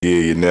Yeah,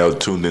 you're now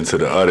tuned into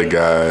the other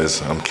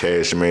guys. I'm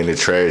Cash Man, the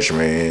Trash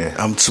Man.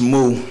 I'm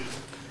Tamu. You know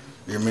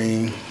what I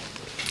mean?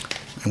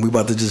 And we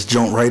about to just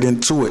jump right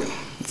into it.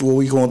 What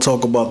we gonna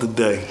talk about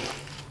today?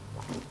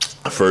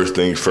 First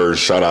thing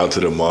first, shout out to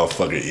the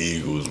motherfucking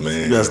Eagles,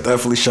 man. Yes,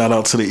 definitely shout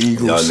out to the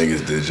Eagles. Y'all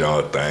niggas did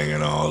y'all thing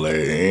and all that.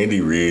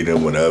 Andy Reid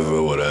and whatever,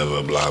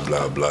 blah,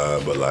 blah, blah.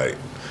 But like,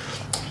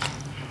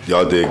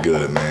 y'all did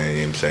good, man.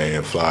 You know what I'm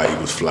saying? Fly,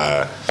 Eagles,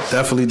 fly.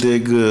 Definitely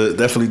did good.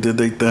 Definitely did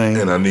their thing.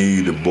 And I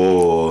need the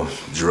ball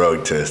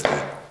drug tested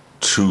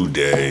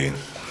today.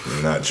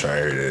 I'm not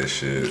trying to hear that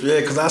shit. Yeah,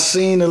 because I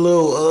seen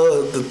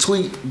the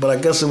tweet, but I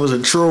guess it was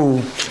a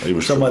troll.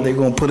 Somebody they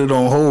gonna put it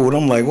on hold.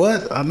 I'm like,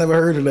 what? I never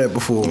heard of that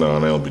before. No,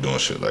 they don't be doing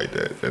shit like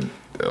that.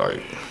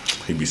 Like,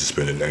 he be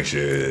suspended next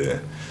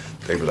year.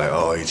 They be like,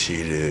 oh, he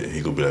cheated.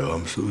 He gonna be like, oh,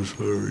 I'm so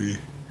sorry.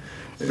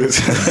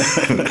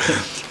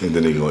 And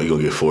then he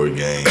gonna get 4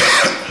 games.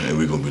 And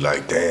we gonna be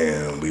like,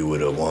 damn, we would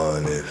have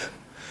won if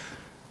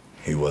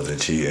he wasn't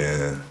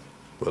cheating.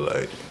 But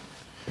like,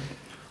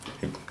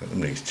 them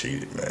niggas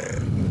cheated,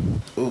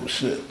 man. Oh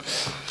shit.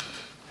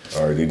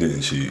 Alright, they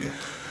didn't cheat.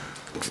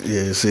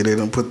 Yeah, see, they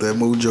done put that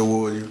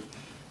mojo on you.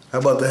 How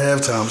about the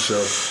halftime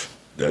show?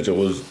 That joke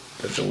was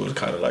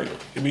kind of like,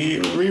 I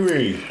mean,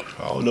 Riri.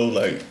 I don't know,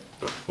 like,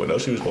 what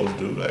else she was supposed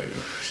to do. Like,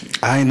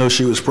 I didn't know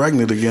she was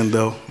pregnant again,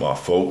 though. My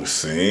folks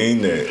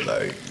seen that.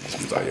 Like, she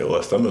was like, yo,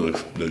 her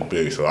stomach look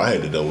big. So I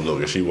had to double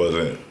look. If she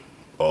wasn't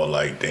all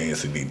like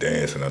dancing,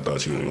 I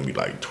thought she was gonna be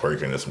like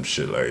twerking or some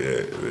shit like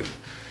that. But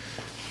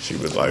she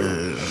was like,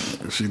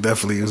 yeah, she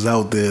definitely was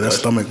out there. That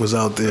stomach was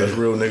out there. That's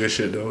real nigga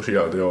shit though. She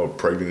out there all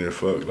pregnant and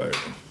fuck. Like,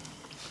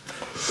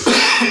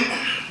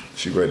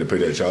 she ready to pay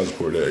that child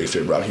support. That he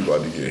said, Rock, he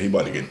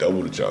about to get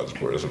double the child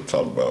support. That's what I'm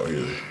talking about. He's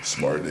a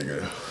smart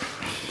nigga.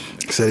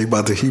 He said he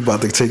about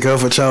to take her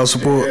for child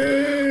support.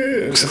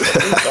 Yeah, that's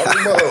what I'm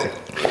talking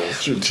about.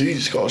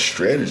 Strategic, called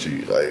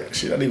strategy. Like,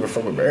 she not even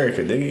from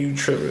America. Nigga, you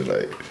tripping?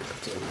 Like,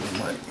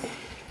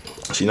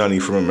 she not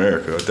even from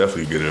America. I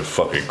definitely get her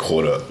fucking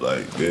caught up.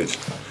 Like, bitch.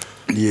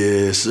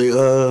 Yeah, see,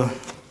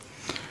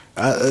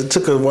 it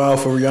took a while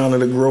for Rihanna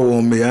to grow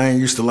on me. I ain't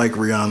used to like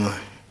Rihanna.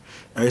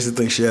 I used to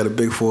think she had a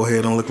big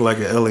forehead and looked like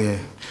an alien.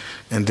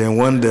 And then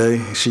one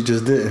day, she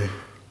just didn't.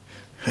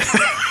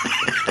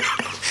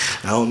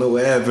 I don't know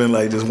what happened.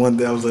 Like, just one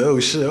day, I was like, oh,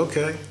 shit,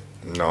 okay.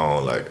 No,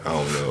 like, I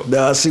don't know.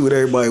 Now I see what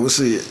everybody would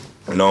see it.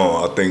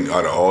 No, I think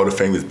out of all the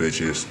famous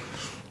bitches,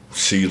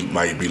 she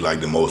might be,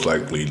 like, the most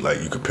likely,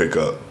 like, you could pick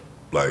up.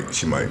 Like,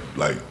 she might,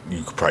 like,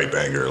 you could probably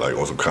bang her, like,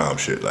 on some calm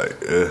shit. Like,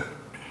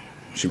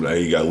 she be like,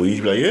 hey, you got weed?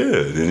 You be like,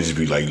 yeah. Then you just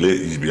be, like, lit.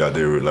 You just be out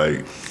there with,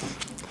 like...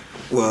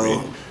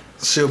 Well,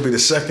 she'll be the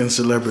second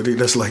celebrity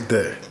that's like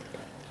that.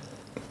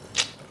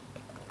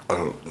 I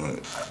don't,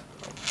 like...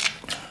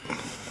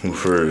 Who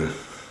first?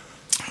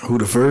 Who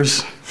the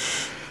first?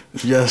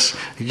 Yes,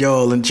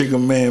 y'all and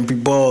Chicken Man be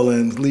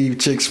ballin', leave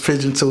chicks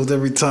pigeon toes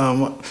every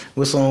time.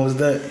 What song was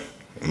that?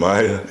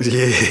 Maya?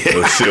 Yeah.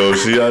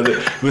 She out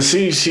there.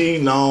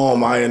 But no,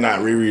 Maya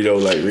not Riri though,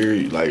 like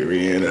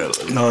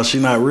Rihanna. No,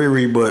 she not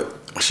Riri, but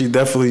she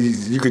definitely,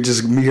 you could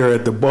just meet her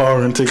at the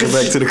bar and take her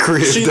back to the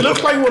crib. She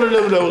looked like one of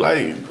them though,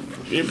 like,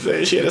 you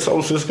know, she had a San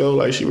Francisco,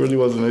 like she really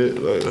wasn't it.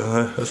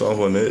 Like, that song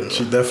wasn't it.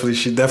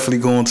 She definitely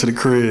going to the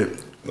crib.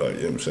 Like,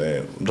 you know what I'm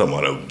saying? I'm talking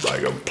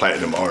about a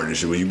platinum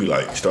artist where you be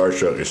like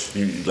starstruck.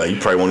 You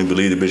probably won't even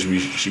believe the bitch.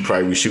 She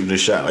probably be shooting a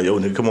shot like, yo,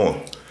 nigga, come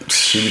on.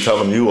 She be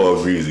telling you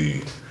all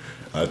greasy.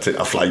 I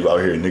fly you out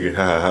here, nigga.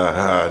 Ha ha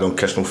ha. Don't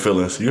catch no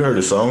feelings. You heard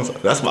the songs.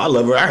 That's why I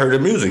love her. I heard the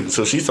music.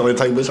 So she's the only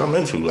type of bitch I'm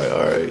into. Like,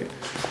 all right.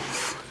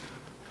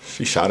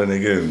 She shot a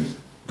nigga in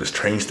this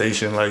train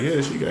station. Like, yeah,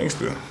 she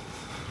gangster.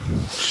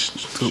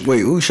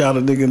 Wait, who shot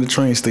a nigga in the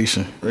train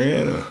station?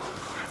 Rihanna.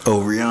 Oh,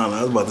 Rihanna.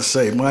 I was about to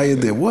say, Maya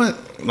did what?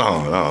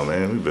 No,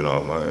 man. We been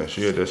off, man.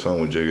 She had that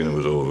song with Jigga and it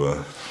was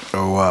over.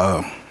 Oh,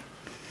 wow.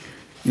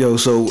 Yo,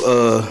 so,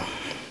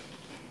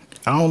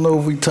 I don't know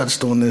if we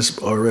touched on this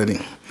already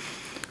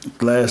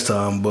last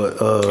time, but...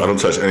 I don't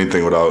touch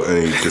anything without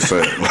any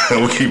consent.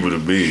 We'll keep it a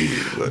bead.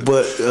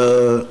 But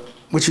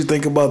what you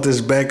think about this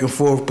back and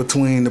forth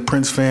between the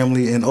Prince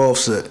family and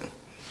Offset?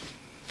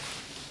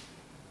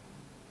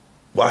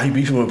 Why he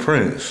beefing with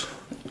Prince?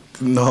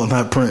 No,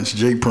 not Prince.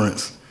 Jay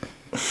Prince.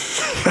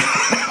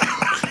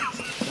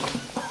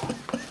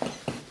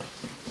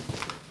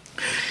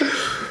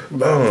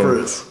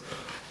 Prince.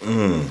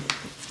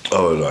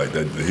 Oh, like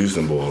the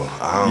Houston boy.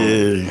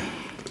 Yeah.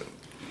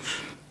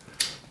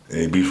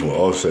 And he beefing with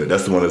Offset.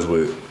 That's the one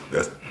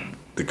that's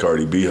the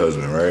Cardi B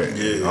husband, right?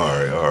 Yeah.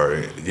 All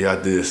right. Yeah, I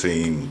did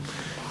see him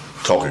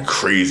talking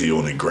crazy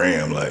on the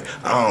gram. Like,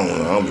 I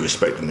don't be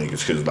respecting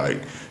niggas because,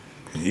 like,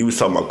 he was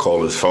talking about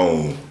call his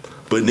phone.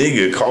 But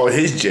nigga, call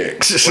his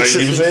jacks. Like, you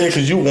know what I'm saying?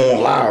 Because you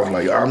on live.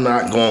 Like, I'm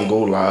not going to go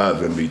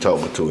live and be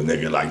talking to a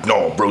nigga like,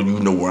 no, bro, you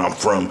know where I'm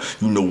from.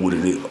 You know what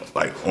it is.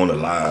 Like, on the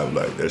live,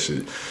 like, that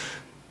shit.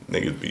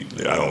 Niggas be,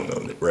 I don't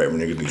know. Rapper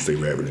niggas need to stay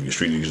rapper niggas.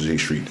 Street niggas stay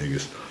street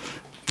niggas.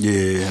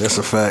 Yeah, that's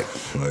a fact.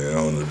 Like, I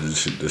don't know. This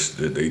shit,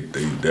 they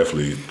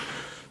definitely,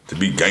 to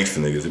be gangster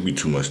niggas, it be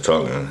too much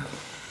talking.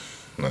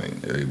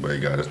 Like everybody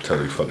got to tell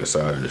their fucking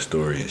side of the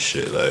story and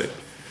shit. Like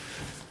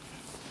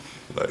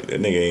that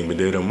nigga ain't been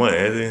there no money,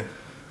 has he?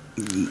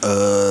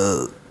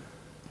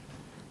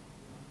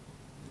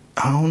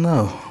 I don't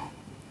know.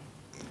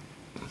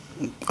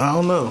 I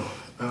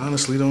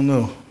honestly don't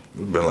know.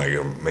 It's been like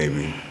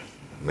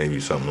maybe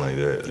something like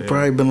that. Yeah.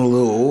 Probably been a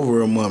little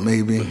over a month,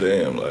 maybe. But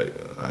damn, like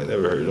I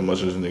never heard so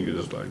much of this nigga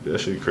just like that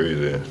shit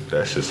crazy.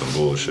 That shit some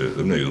bullshit.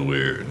 Them niggas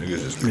weird.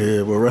 Niggas just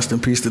Yeah, but rest in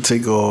peace to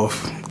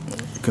Takeoff.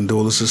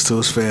 Condolences to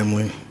his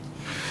family.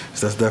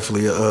 So that's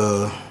definitely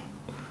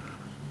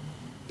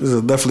this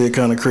is definitely a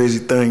kind of crazy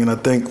thing, and I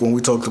think when we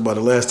talked about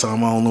it last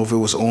time, I don't know if it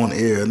was on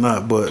air or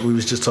not, but we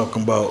was just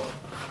talking about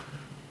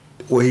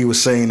what he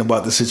was saying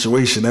about the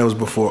situation. That was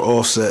before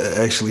Offset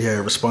actually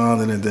had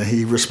responded, and then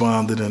he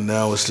responded, and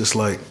now it's just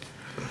like,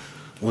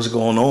 what's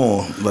going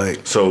on?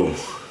 Like, so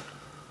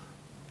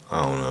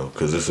I don't know,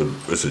 cause it's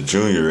a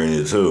junior in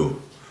it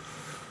too.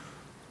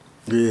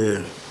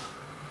 Yeah.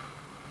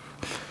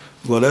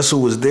 Well, that's who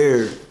was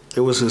there.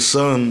 It was his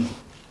son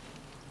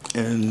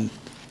and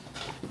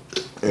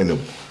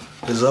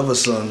his other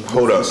son.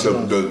 Hold up,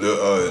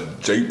 the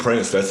Jake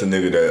Prince. That's the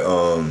nigga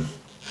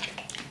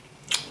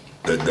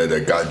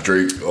that got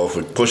Drake off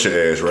of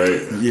Pusha ass,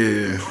 right?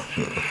 Yeah.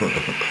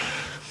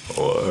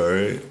 Oh, all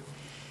right.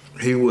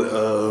 He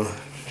would.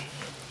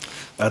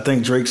 I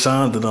think Drake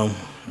signed to them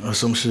or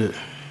some shit.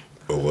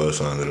 Or was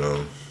signed to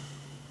them.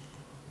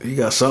 He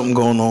got something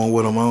going on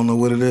with him. I don't know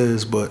what it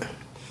is, but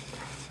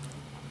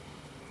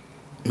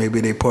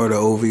maybe they part of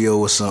OVO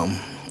or something.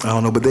 I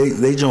don't know, but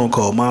they joint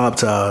called Mob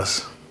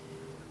Ties.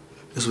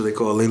 That's what they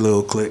call their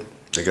little clique.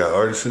 They got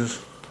artists?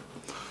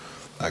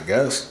 I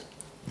guess.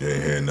 You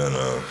ain't heard none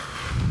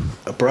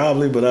of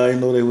Probably, but I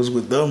didn't know they was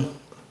with them.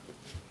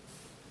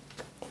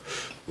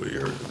 Where you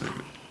heard the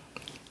nigga?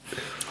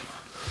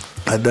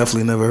 I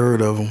definitely never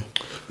heard of them.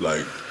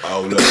 Like, I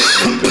don't know.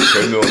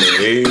 Depending on the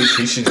age,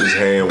 he should just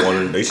hand one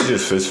of them. They should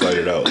just fist fight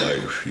it out.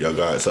 Like, y'all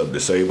got something to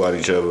say about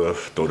each other,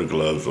 throw the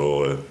gloves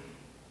on.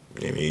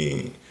 I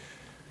mean,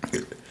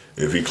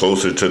 if he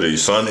closer to the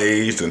son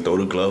age, then throw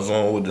the gloves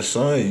on with the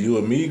son. You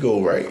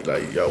amigo, right?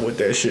 Like, y'all with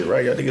that shit,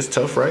 right? Y'all think it's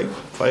tough, right?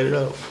 Fight it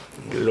out.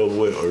 Get it over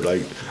with. Or,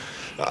 like,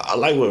 I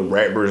like when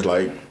rappers,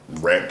 like,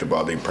 rapped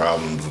about their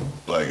problems,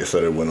 like,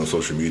 instead of went on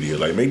social media.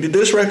 Like, make the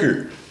diss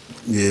record.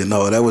 Yeah,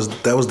 no, that was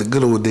the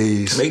good old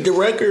days. Make the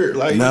record.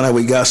 Like, now that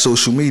we got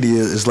social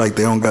media, it's like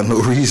they don't got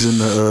no reason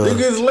to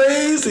niggas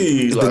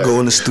lazy. to Like, go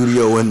in the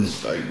studio and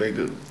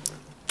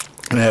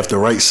have to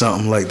write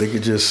something. Like they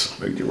could just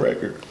make the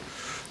record.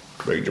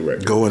 Make the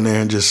record. Go in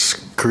there and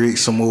just create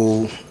some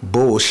old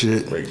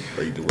bullshit. Make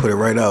the record. Put it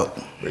right out.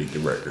 Make the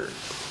record.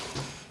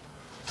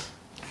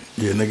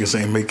 Yeah, niggas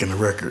ain't making the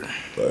record.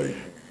 Like,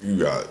 you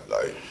got,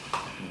 like,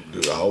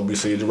 I hope you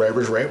see the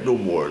rappers rap no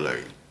more.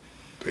 Like,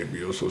 they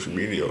be on social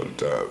media all the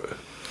time.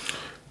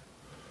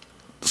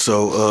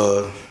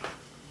 So,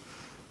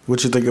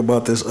 what you think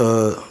about this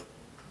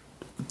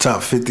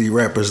top 50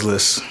 rappers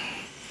list?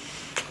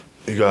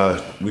 We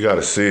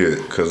gotta see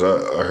it, cause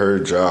I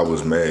heard Ja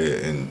was mad,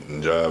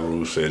 and Ja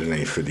Rule said it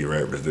ain't 50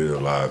 rappers. They're a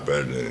lot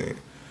better than it.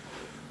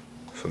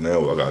 So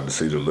now I got to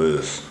see the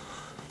list.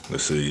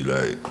 Let's see,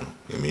 like,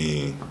 I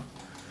mean,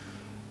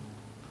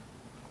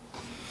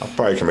 I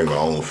probably can make my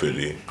own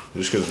 50.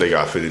 Just cause they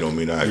got 50 don't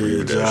mean I agree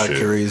with that Ja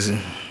shit. Crazy.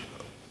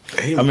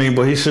 I mean,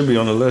 but he should be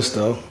on the list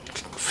though.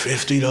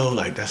 50 though,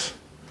 like that's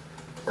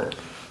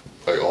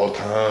like all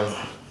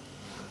time.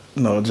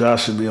 No, Ja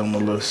should be on the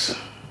list.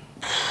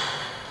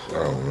 I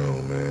don't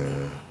know,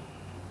 man.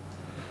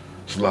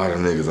 There's a lot of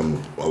niggas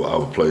I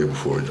would play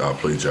before I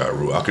play Ja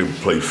Rule. I could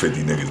play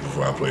 50 niggas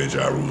before I play a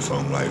Ja Rule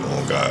song, like,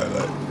 oh God,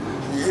 like.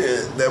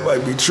 Yeah, that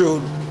might be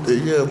true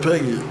in your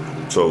opinion.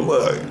 So,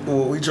 but like,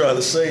 what we try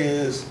to say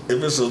is,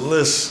 if it's a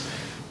list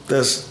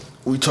that's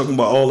we talking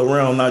about all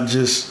around, not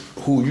just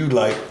who you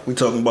like, we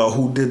talking about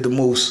who did the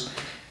most.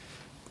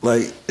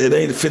 Like, it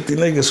ain't 50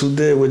 niggas who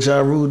did what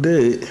Ja Rule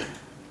did.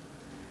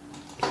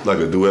 Like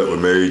a duet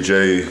with Mary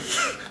J.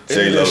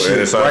 J-Lo,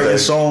 and writing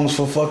songs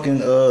for fucking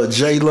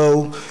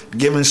J-Lo,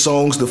 giving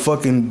songs to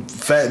fucking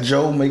Fat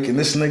Joe, making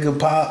this nigga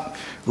pop.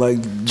 Like,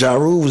 Ja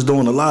Rule was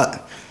doing a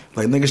lot.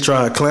 Like, niggas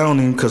try to clown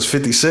him because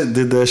 50 Cent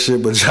did that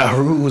shit, but Ja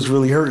Rule was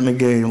really hurting the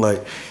game.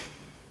 Like,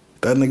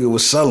 that nigga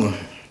was selling.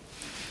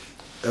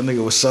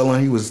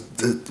 He was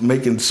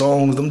making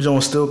songs. Them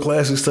joints still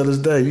classics to this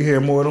day. You hear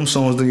more of them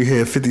songs than you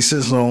hear 50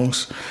 Cent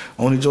songs.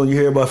 Only joint you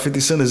hear about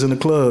 50 Cent is in the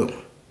club.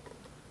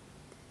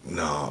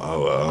 No, I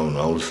don't know.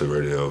 I don't listen to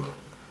radio.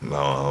 No,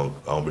 I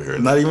don't be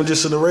hearing Not even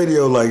just in the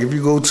radio. Like, if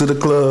you go to the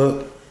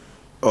club,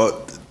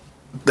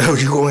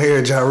 you gonna hear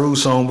a Ja Rule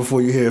song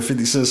before you hear a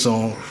 50 Cent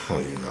song. Oh,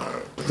 you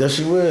know. Yes,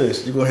 you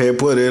is. You gonna hear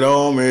Put It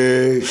On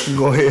Me. You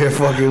gonna hear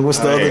fucking what's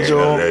the other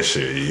joint? That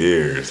shit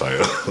years. Like,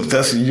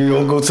 that's you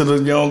don't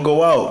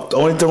go out. The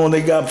only thing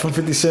they got from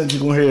 50 Cent you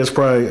gonna hear is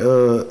probably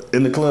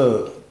in the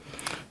club.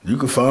 You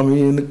can find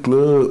me in the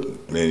club.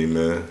 Many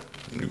Man.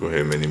 You go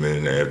hear Many Men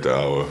in the after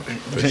hour.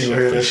 For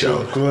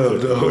sure.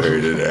 Go hear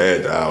it in the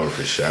after hour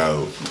for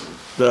sure.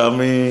 I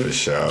mean, for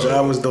sure.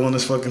 Ja was doing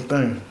this fucking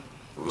thing.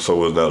 So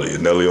was Nelly? Is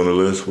Nelly on the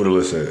list? What the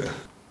list said?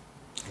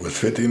 Was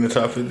 50 in the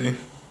top 50?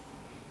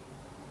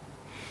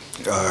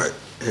 All right,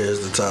 here's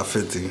the top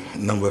 50.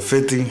 Number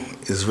 50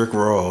 is Rick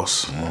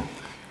Ross.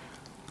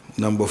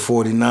 Number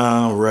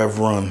 49, Rev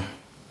Run.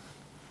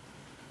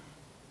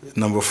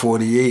 Number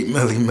 48,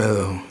 Melly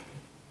Mel.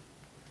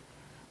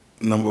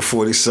 Number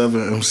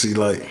 47, MC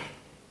Light.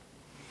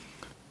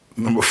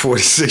 Number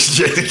 46,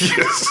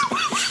 Jadakiss.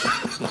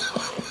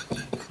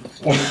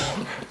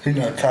 He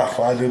not top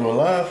 5 dead or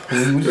alive?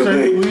 What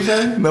you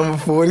say? Number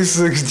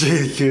 46,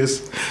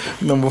 Jadakiss.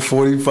 Number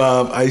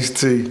 45,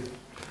 Ice-T.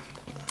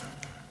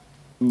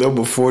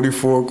 Number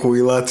 44,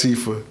 Queen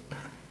Latifah.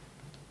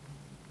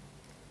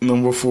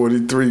 Number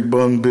 43,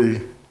 Bun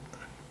B.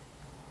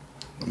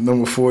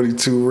 Number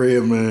 42,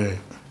 Redman.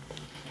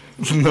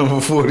 Number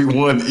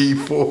 41,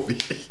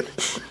 E40.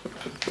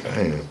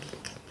 Damn.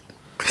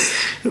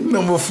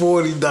 Number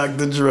 40,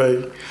 Dr.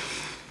 Dre.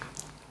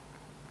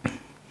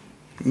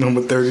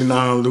 Number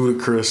 39,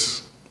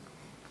 Ludacris.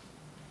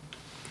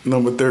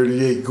 Number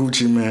 38,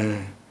 Gucci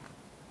Mane.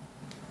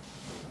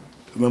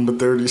 Number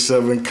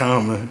 37,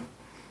 Common.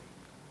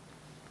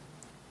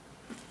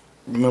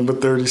 Number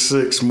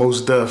 36,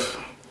 Mos Def.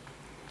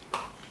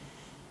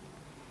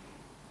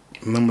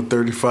 Number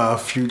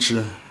 35,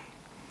 Future.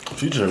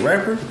 Future a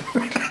rapper?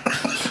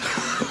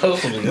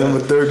 Number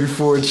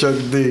 34, Chuck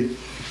D.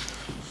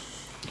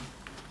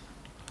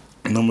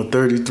 Number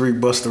 33,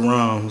 Busta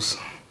Rhymes.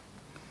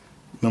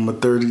 Number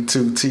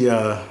 32,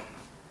 T.I.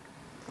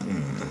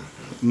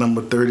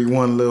 Number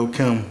 31, Lil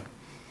Kim.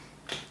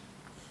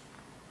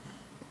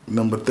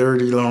 Number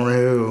 30, Lauryn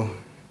Hill.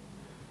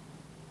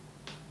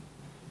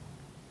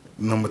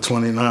 Number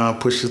 29,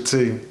 Pusha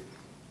T.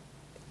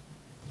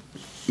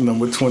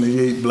 Number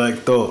 28, Black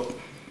Thought.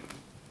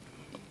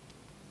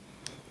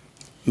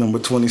 Number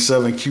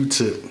 27,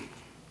 Q-Tip.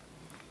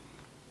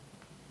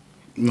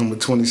 Number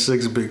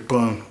 26, Big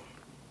Pun.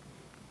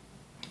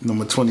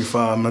 Number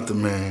 25, Method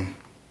Man.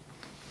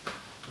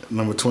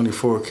 Number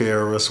 24,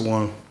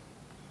 KRS-One.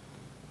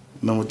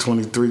 Number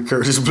 23,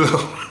 Curtis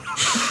Blow.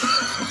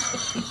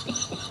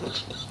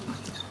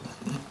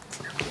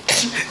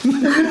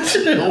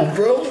 Chill,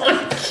 bro.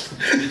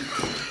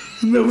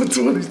 Number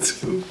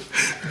 22,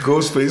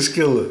 Ghostface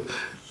Killer.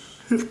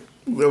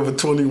 Number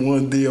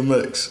 21,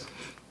 DMX.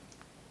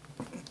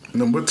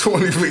 Number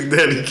 20, Big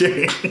Daddy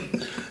Kane.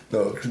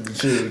 No,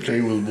 chill,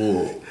 Kane was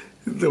bull.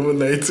 Number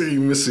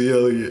 19, Missy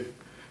Elliott.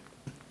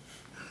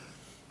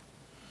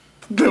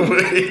 Number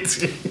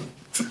 18.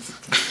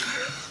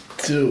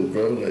 Chill,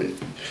 bro. Like,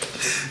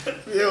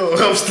 Yo,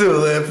 I'm still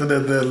laughing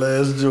at that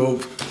last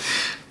joke.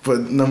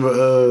 But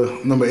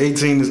number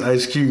 18 is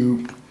Ice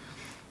Cube.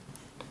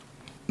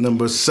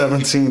 Number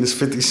 17 is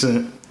 50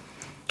 Cent.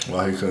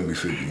 why he couldn't be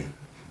 50?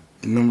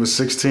 Number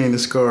 16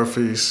 is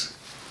Scarface.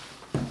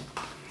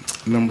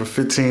 Number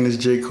 15 is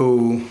J.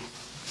 Cole.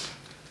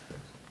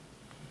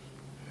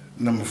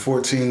 Number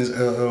 14 is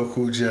LL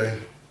Cool J.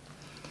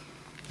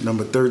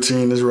 Number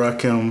 13 is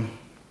Rakim.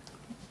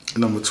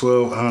 Number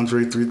 12,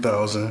 Andre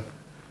 3000.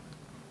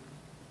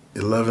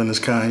 11 is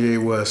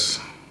Kanye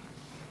West.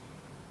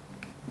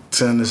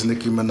 10 is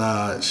Nicki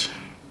Minaj.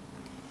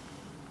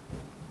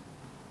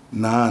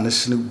 9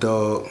 is Snoop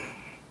Dogg.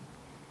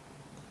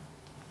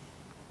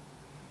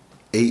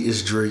 8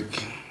 is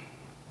Drake.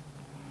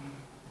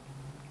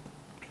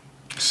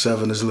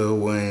 7 is Lil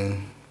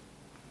Wayne.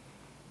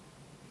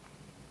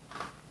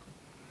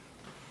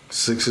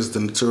 6 is the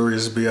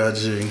Notorious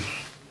B.I.G.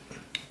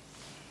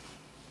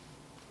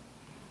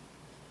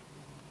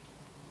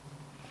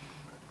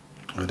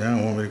 But they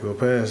don't want me to go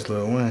past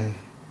Lil Wayne.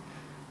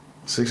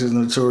 6 is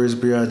Notorious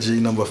B.I.G.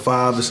 Number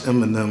 5 is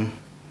Eminem.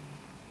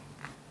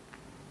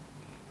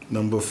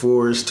 Number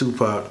 4 is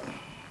Tupac.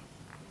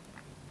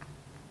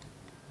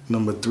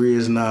 Number 3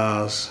 is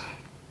Nas.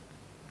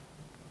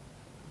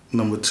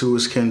 Number 2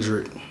 is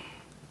Kendrick.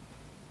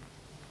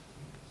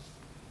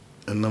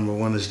 And number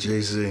 1 is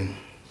Jay-Z.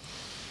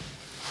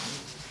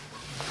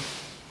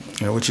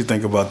 Now, what you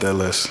think about that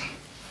list?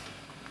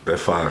 That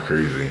 5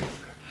 crazy.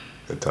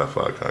 That top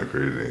 5 kind of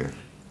crazy.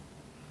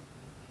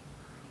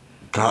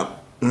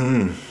 Top,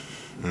 That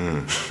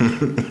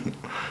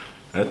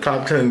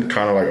top 10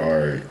 kind of like,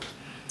 alright.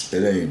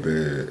 It ain't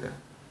bad.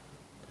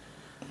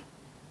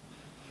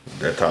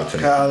 That top 10.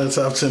 How the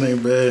top 10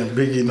 ain't bad and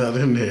Biggie not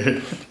in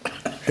there.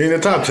 He in the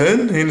top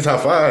 10? He in the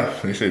top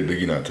 5. He said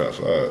Biggie not top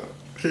 5.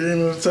 He ain't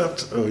in the top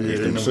 10. Oh, yeah, He's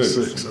he number 6.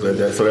 6.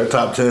 So that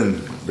top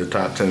 10, the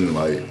top 10,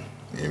 like,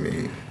 I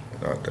mean,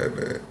 not that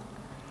bad.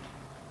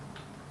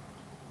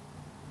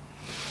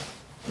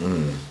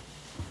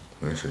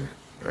 Let me see.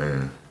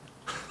 Man.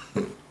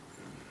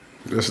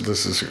 This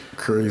is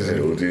crazy.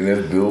 Yeah,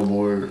 that's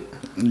Billboard.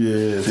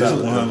 Yeah, top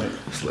 100.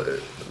 It's like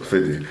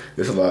 50.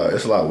 It's a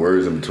lot of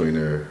words in between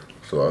there.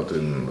 So I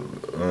didn't.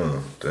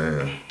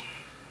 Damn.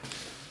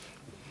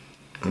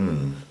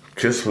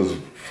 Kiss was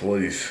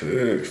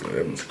 46.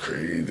 That was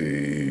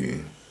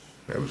crazy.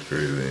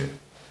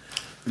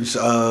 You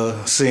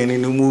see any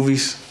new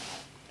movies?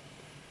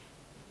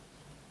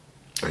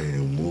 Any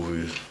new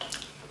movies?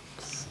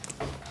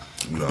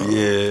 No.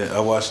 Yeah, I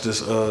watched this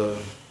the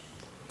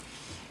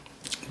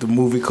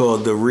movie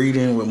called The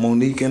Reading with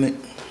Monique in it.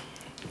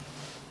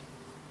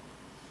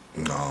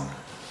 No.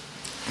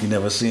 You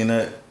never seen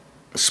that?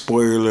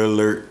 Spoiler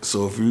alert.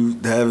 So if you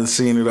haven't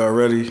seen it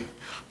already,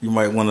 you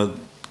might want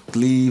to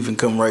leave and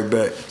come right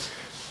back.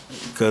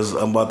 Because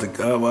I'm about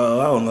to, well,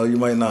 I don't know, you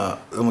might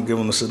not. I'm going to give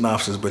them the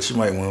synopsis, but you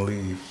might want to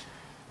leave.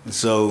 And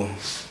so,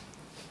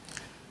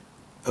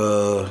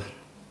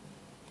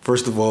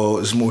 first of all,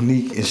 it's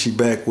Monique, and she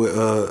back with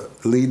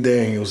Lee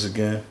Daniels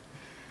again.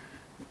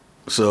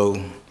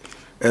 So,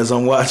 as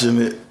I'm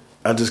watching it,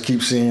 I just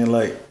keep seeing,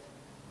 like,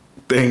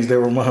 things that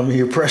remind me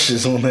of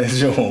Precious on that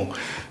joint.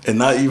 And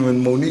not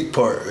even Monique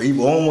part,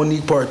 even on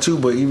Monique part 2,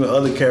 but even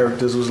other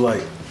characters was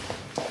like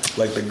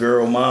the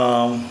girl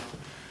mom,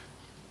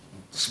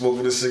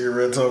 smoking a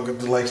cigarette, talking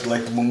to like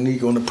the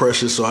Monique on the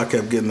Precious, so I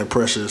kept getting the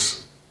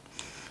Precious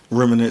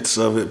remnants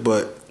of it.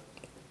 But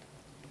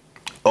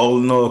all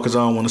in all, because I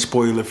don't want to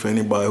spoil it for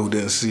anybody who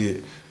didn't see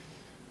it,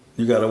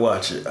 you gotta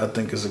watch it. I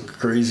think it's a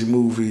crazy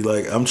movie.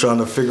 Like, I'm trying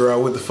to figure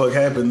out what the fuck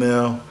happened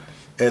now.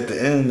 At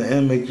the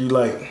end make you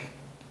like,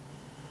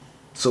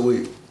 so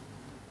wait,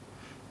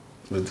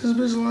 was this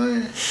bitch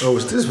lying? Oh,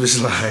 was this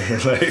bitch lying?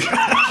 Like,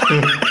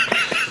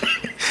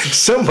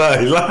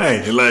 somebody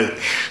lying. Like,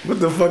 what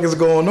the fuck is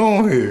going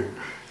on here?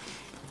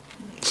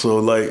 So,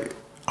 like,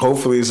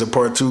 hopefully it's a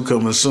part 2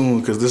 coming soon,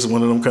 because this is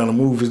one of them kind of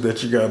movies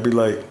that you gotta be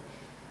like,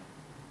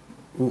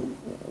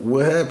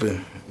 what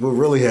happened? What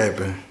really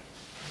happened?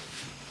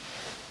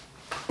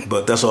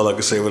 But that's all I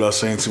can say without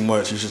saying too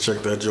much. You should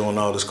check that joint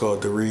out. It's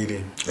called The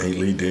Reading. Ain't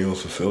Lee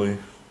Daniels from Philly?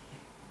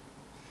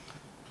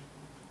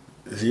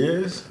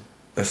 Yes?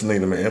 That's the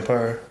name of the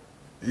Empire?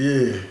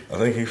 Yeah. I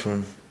think he's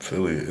from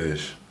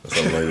Philly-ish. Or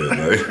something like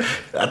that.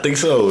 Like, I think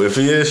so. If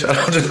he is, shout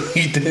out to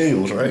Lee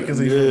Daniels, right?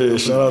 Yeah,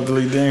 shout out to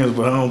Lee Daniels,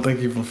 but I don't think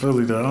he's from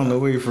Philly, though. I don't know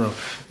where he's from.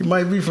 He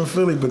might be from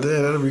Philly, but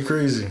that'd be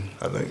crazy.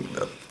 I think...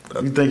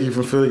 You think he's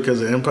from Philly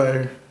because of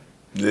Empire?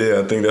 Yeah,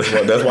 I think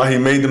that's why he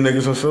made them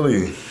niggas from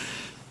Philly.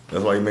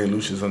 That's why he made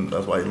Lucius, and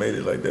that's why he made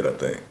it like that, I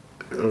think.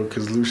 Oh,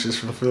 because Lucius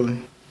from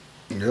Philly?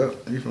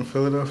 Yep, he from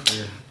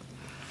Philadelphia.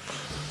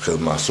 Because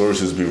my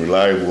sources be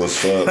reliable as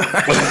fuck.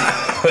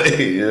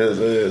 Yeah,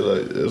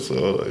 like, that's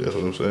all. Like, that's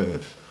what I'm saying.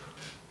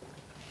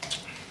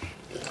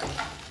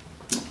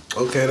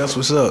 Okay, that's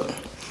what's up.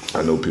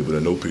 I know people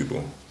that know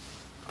people.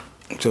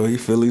 So he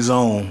Philly's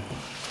own.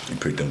 He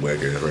picked them whack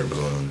ass rappers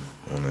on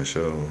that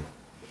show.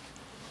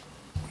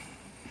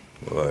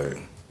 Like,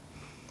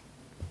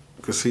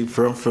 Cause he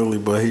from Philly,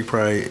 but he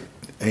probably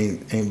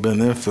ain't been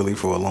in Philly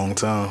for a long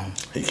time.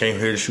 he came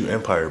here to shoot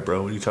Empire,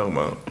 bro. What are you talking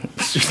about?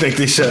 You think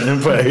they shot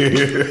Empire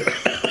here?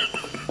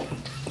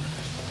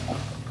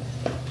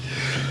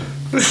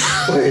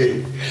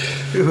 wait.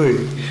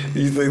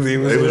 You think they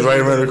was? They was right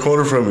around the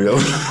corner from me.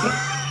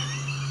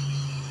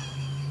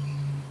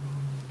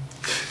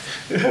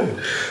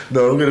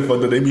 No, don't get it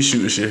fucked up. They be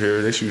shooting shit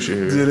here. They shoot shit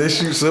here. Yeah, they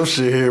shoot some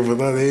shit here, but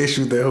now they ain't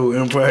shoot that whole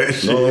Empire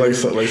shit. No, like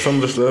some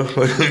of the stuff,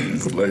 like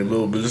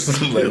little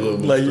bits,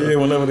 like yeah.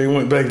 Whenever they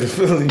went back to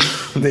Philly,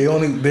 they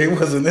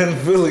wasn't in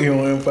Philly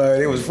on Empire.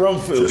 They was from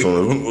Philly.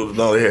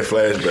 No, they had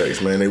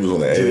flashbacks, man. They was on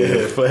the Ave. They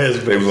had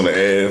flashbacks. They was on the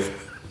Ave.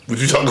 What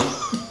you talking about?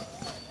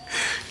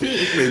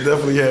 They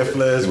definitely had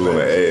flashbacks. They was on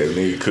the Ave,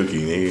 nigga.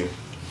 Cookie, nigga.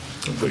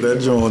 But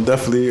that joint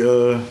definitely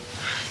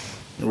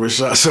was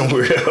shot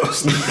somewhere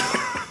else.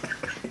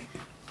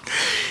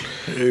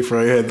 He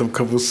probably had them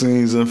couple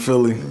scenes in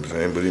Philly.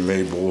 But he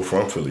made boy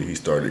from Philly. He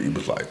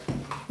was like...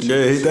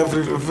 Yeah, he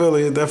definitely from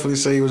Philly. He definitely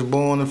say he was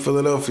born in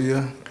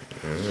Philadelphia.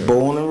 Yeah.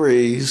 Born and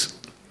raised.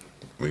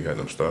 We got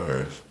them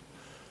stars.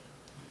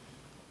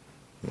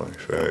 Like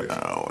facts.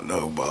 I don't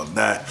know about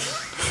that.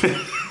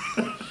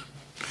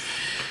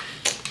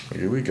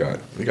 Yeah, we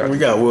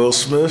got Will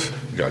Smith.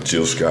 We got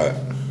Jill Scott.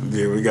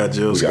 Yeah, we got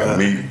Jill Scott.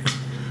 We got me.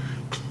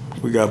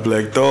 We got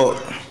Black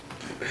Thought.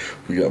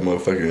 We got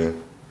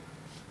motherfucking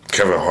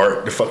Kevin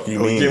Hart. The fuck you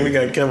mean? Yeah, we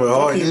got Kevin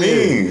Hart. What you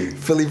mean?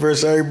 Philly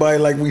versus everybody,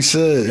 like we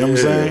said. You know what I'm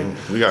saying?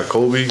 We got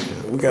Kobe.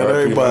 We got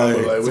everybody.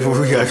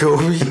 We got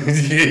Kobe.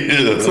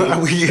 Yeah.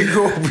 We get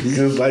Kobe.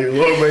 Just like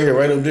Lord Mayor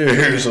right up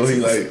there. So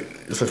he like,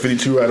 it's a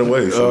 52 right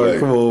away. So all right,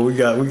 like, come on.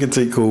 We can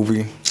take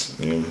Kobe.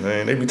 You know what I'm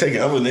saying? They be taking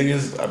other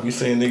niggas. I be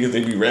saying niggas,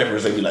 they be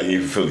rappers. They be like,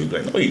 yeah, Philly.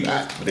 Like, no, he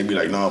not. But they be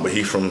like, no, but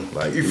he from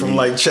like. He from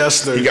like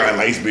Chester. He got a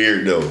nice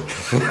beard though.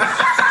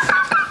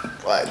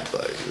 like,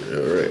 yeah,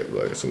 right.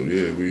 Like, so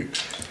yeah, we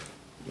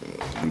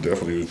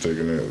definitely was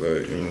taking that.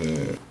 Like,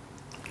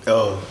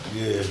 Oh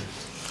yeah.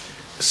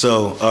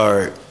 So all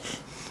right.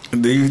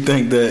 Do you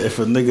think that if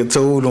a nigga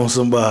told on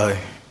somebody,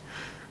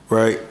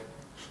 right,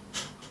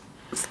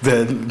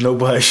 that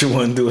nobody should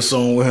want to do a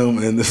song with him,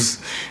 and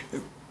this,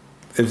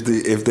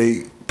 if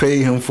they pay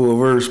him for a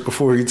verse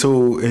before he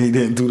told and he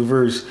didn't do the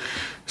verse,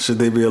 should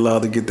they be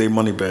allowed to get their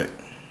money back?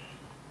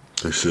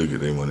 They should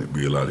get their money.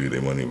 Be allowed to get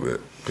their money back.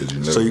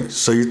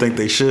 So you think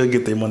they should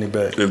get their money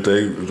back? If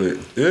they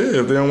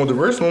don't want the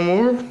verse no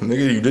more,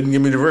 nigga, you didn't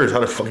give me the verse.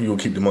 How the fuck you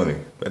gonna keep the money?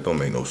 That don't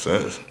make no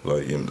sense.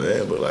 Like, you know what I'm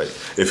saying? But like,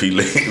 if he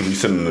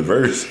send him the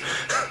verse,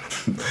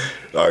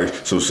 All right,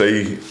 so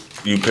say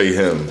you pay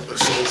him.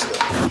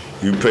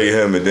 You pay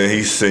him, and then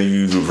he send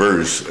you the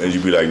verse, and you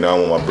be like, "Nah, I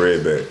want my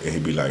bread back," and he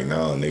be like,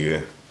 "Nah,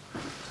 nigga,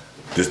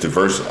 this the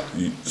verse."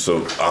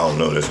 So I don't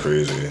know. That's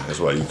crazy. That's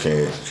why you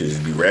can't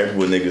just be rapping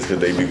with niggas because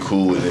they be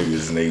cool with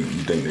niggas, and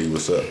you think they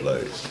what's up.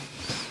 Like,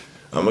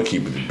 I'm gonna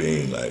keep it the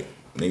bean. Like,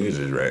 niggas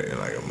is rapping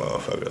like a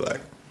motherfucker.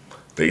 Like,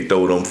 they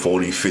throw them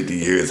 40, 50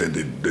 years at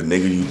the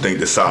nigga you think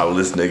the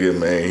solidest nigga,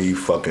 man. He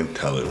fucking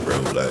tell it, bro.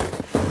 Like,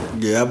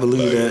 yeah, I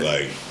believe that.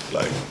 Like,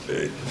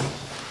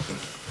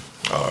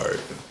 all right.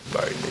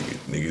 Like,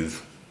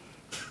 niggas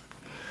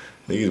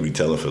be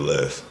telling for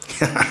less.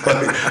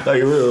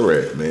 like real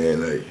rap, man.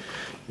 Like,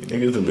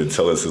 niggas have been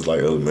telling since like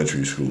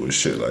elementary school and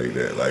shit like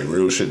that. Like,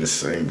 real shit, the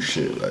same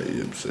shit. Like, you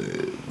know what I'm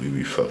saying? We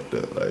be fucked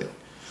up. Like,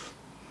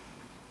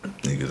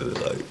 niggas are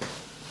like,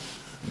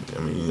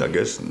 I mean, I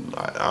guess,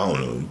 I don't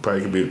know. You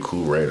probably could be a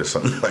cool rat or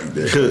something like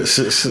that.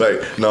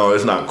 Like, no,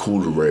 it's not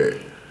cool to rat.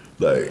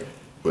 Like,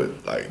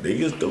 but like,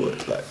 niggas do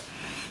it. Like,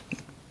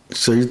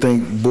 so you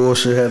think Bull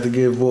should have to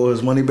give Bull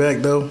his money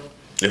back though?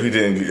 If he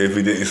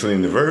didn't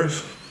send the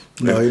verse?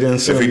 No, he didn't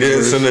send If he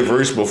didn't send the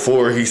verse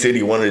before he said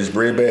he wanted his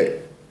bread back,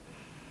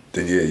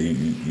 then yeah,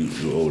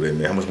 you owe that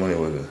man. How much money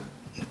was it?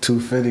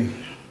 $250.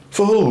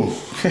 For who?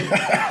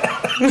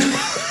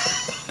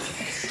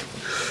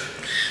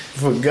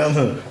 For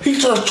Gunna. He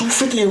charged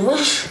 $250 a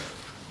verse?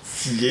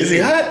 Yeah. Is he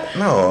hot?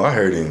 No, I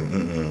heard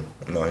him.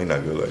 No, he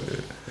not good like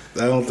that.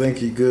 I don't think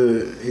he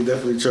good. He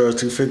definitely charged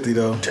 $250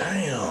 though.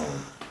 Damn.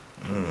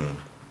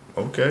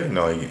 Okay.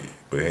 No,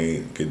 but he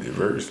ain't get the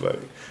verse. Like,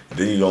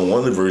 then you don't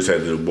want the verse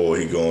after the boy.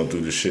 He going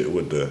through the shit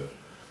with the,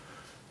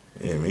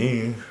 you know what I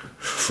mean,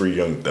 Free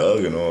Young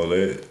Thug and all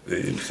that. You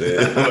know what I'm saying?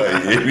 Like, you know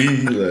what I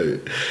mean?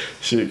 Like,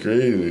 shit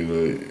crazy.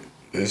 Like,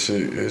 that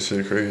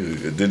shit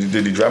crazy.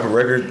 Did he drop a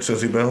record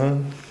since he been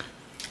home?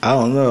 I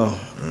don't know.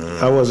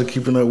 I wasn't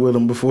keeping up with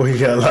him before he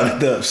got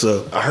locked up.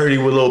 So I heard he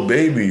was Lil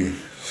Baby.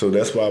 So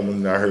that's why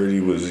when I heard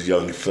he was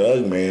Young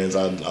Thug, man,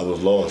 I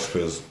was lost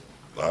because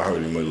I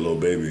heard him with Lil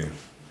Baby.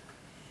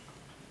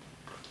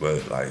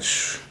 But like,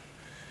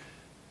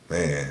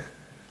 man.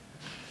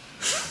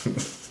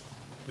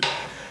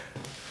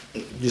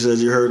 You said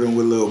you heard him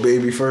with Lil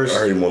Baby first? I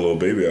heard him on Lil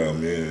Baby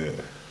album, yeah.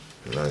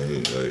 Like,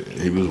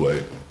 he was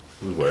white.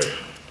 He was white.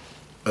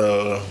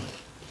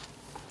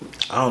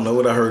 I don't know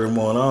what I heard him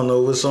on. I don't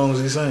know what songs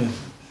he sang.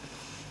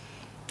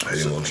 I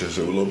didn't want to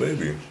shit with Lil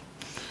Baby.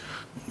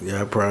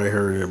 Yeah, I probably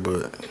heard it,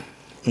 but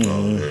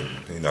Oh, man,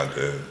 he not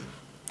dead.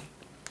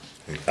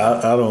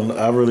 I don't.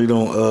 I really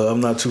don't.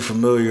 I'm not too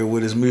familiar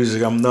with his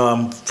music.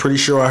 I'm pretty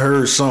sure I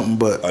heard something,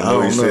 but I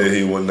know he said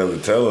he would never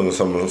tell him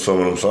some of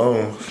them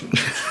songs.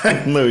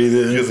 No, he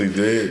didn't. Yes, he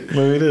did.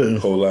 No, he didn't.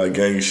 Whole lot of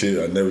gang shit.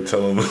 I never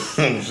tell him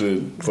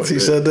shit. Fuck He that.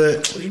 said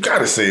that. You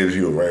gotta say it if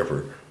you a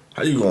rapper.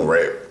 How you gonna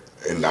rap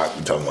and not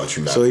be talking about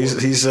you not? So he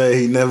said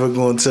he never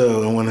gonna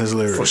tell on one of his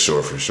lyrics. For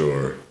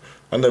sure.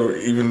 I never,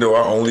 even though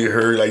I only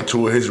heard like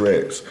 2 of his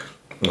raps,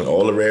 and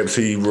all the raps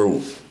he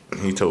wrote,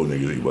 he told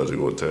niggas he wasn't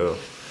gonna tell.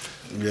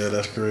 Yeah,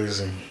 that's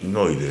crazy. You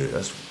know he did.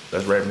 That's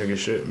rap nigga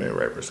shit, man.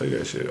 Rappers say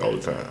that shit all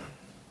the time.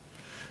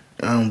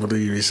 I don't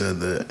believe he said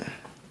that.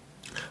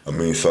 I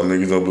mean, some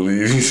niggas don't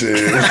believe he said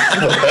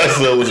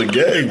that was a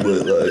gang,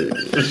 but like,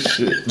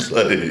 shit,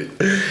 like,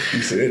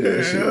 he said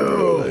that shit.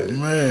 Oh, like,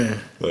 man.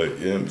 Like,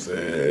 you know what I'm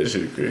saying? That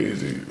shit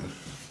crazy.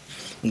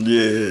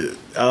 Yeah,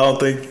 I don't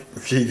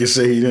think he can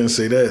say he didn't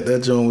say that.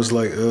 That joint was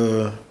like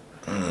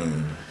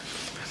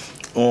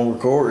on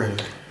recording.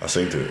 I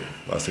seen it.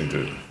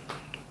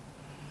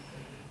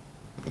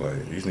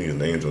 Like, these niggas'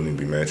 names don't even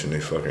be matching their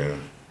fucking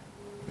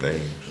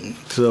names.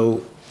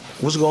 So,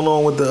 what's going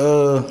on with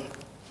the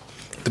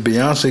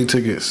Beyonce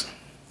tickets?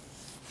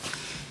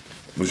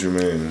 What you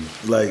mean?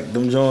 Like,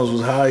 them Jones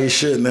was high as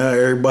shit. Now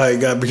everybody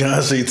got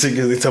Beyonce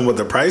tickets. They talking about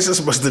the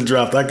prices must have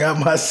dropped. I got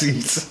my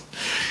seats.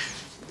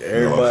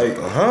 Everybody.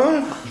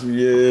 Huh?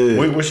 Yeah.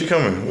 Wait, where's she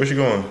coming? Where's she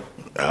going?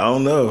 I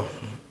don't know.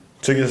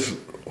 Tickets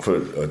for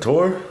a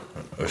tour?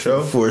 A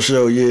show? For a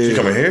show, yeah. She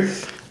coming here?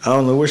 I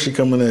don't know where she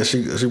coming at.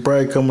 She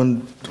probably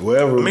coming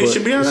wherever. I mean,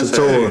 she be on it's a a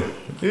tour.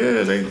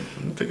 Yeah, they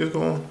tickets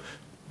going.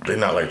 They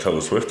not like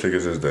Taylor Swift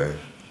tickets, is they?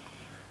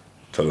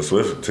 Taylor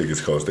Swift tickets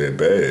cost that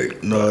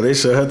bag. No, they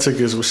said her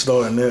tickets were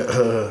starting at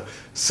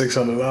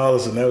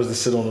 $600, and that was to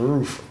sit on the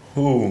roof.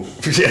 Who?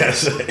 Yeah,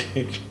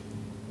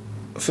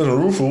 Sit on the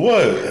roof for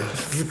what?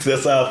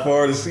 that's how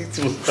far the seats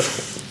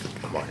was.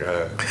 Oh my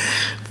God.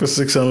 For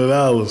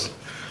 $600.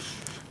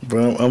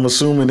 But I'm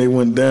assuming they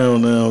went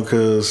down now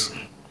because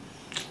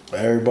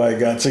everybody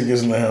got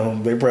tickets now.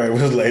 They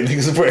probably was like,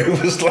 niggas probably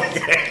was like,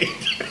 hey,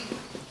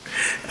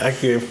 I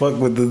can't fuck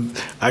with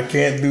I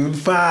can't do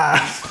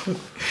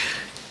 5.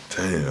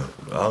 Damn.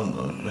 I don't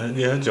know, man.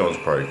 Yeah, that Jones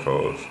probably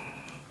cost.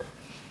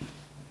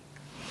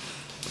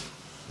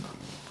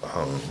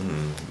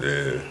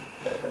 Yeah.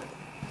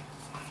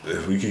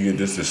 If we could get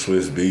this to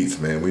Swiss Beats,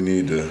 man, we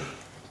need the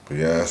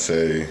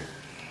Beyonce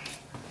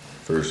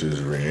versus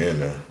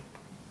Rihanna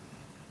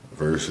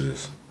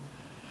versus.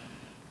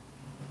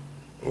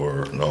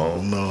 Or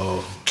no?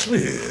 No.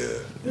 Yeah.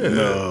 Yeah.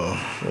 No.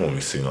 We won't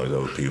be seeing all these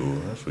other people.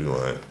 That's what we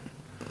want.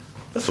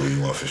 That's what we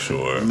want for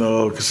sure.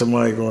 No, because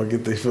somebody gonna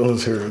get their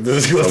feelings hurt.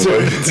 This is what That's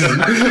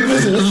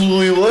what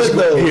we want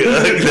though.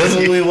 That's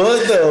what we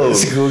want though.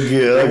 It's gonna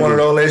get. I wanted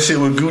all that shit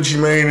with Gucci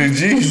Mane and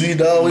Jeezy,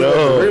 dog. We want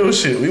the real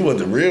shit. We want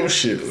the real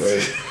shit.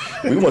 Like,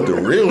 we want the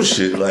real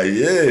shit. Like,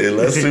 yeah,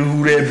 let's see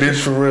who that bitch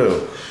for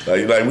real.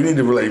 Like we need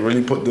to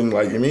really put them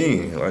like, yeah.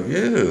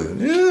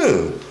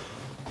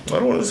 I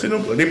don't want to see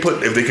them.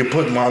 If they could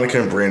put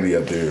Monica and Brandy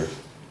up there,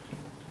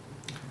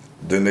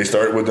 then they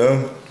start with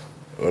them.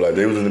 Or like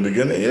they was in the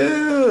beginning,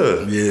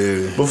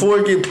 Yeah. Before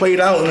it get played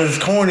out and it's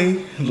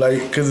corny,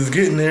 like, cause it's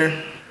getting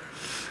there.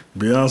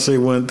 Beyonce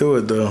went through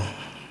it though.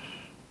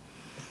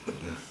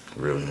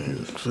 Really?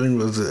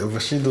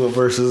 If she do a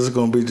versus, it's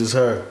gonna be just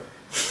her.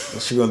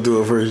 She gonna do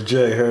a versus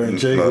Jay. Her and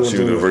Jay. No, she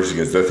gonna do a versus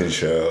against Destiny's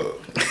Child.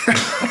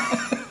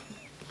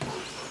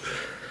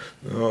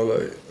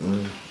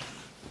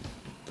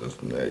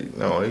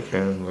 No, they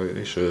can. Like,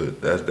 they should.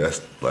 That's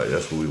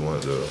what we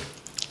want though.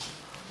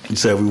 You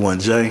said we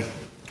want Jay.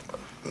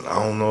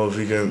 I don't know if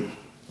he can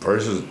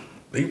versus.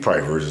 He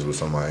probably versus with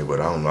somebody, but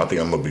I don't know. I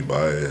think I'm gonna be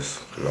biased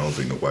because I don't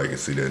think nobody can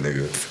see that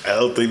nigga. I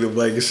don't think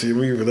nobody can see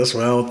me, but that's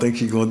why I don't think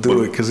he gonna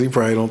do it because he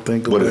probably don't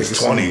think. But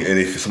it's 20, and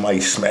if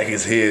somebody smack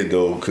his head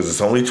though, because it's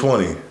only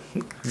 20.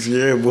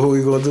 Yeah, but who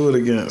he gonna do it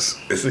against?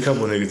 It's a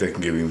couple of niggas that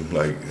can give him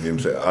like, you know what I'm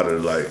saying, out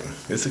of like.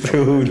 It's a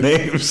couple. Who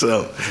name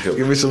himself?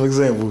 Give me some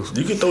examples.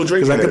 You can throw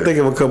Drake. Because I can think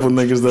of a couple of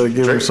niggas that'll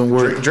give him some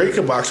work. Drake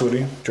can box with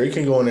him. Drake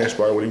can go in there and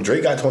spar with him.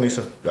 Drake got 20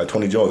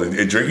 Jones.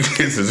 And Drake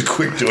gets his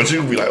quick Jones. You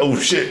can be like, oh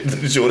shit,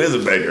 this joint is a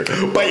banger.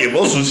 Bam,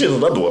 also shit is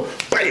another one.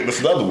 Bam, it's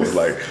another one.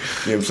 Like, you know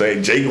what I'm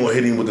saying? Jay gonna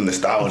hit him with the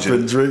nostalgia.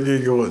 But Drake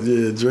ain't going.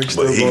 Yeah, Drake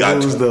still gonna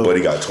lose though. But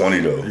he got 20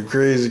 though. You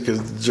crazy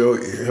because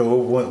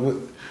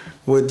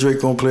what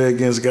Drake gonna play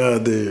against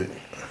God there?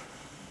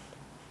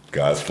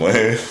 God's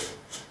playing.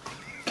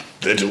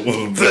 That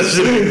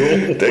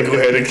shit they go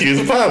ahead and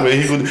kids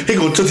popping. He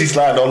go tootsie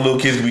slide, all the little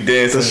kids be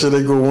dancing. That shit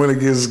they gonna win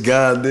against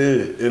God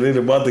there. It ain't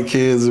about the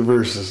kids and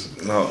versus.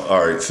 No,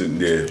 all right, so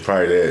yeah,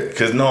 probably that.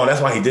 Cause no,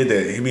 that's why he did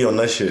that. He be on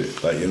that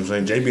shit. Like, you know what I'm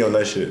saying? Jay be on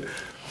that shit.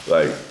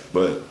 Like,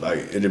 but like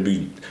it'd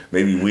be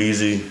maybe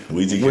Weezy.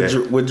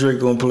 What Drake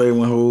gonna play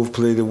when Hov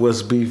play the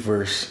West Beef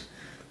verse?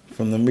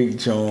 From the Meek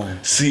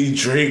Jones. See,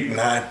 Drake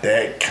not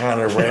that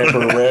kind of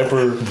rapper.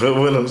 But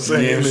what I'm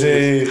saying, you know what I'm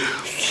saying?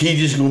 He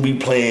just gonna be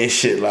playing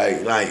shit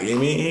like I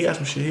mean, he got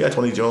some shit. He got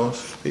 20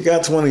 Jones. He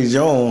got 20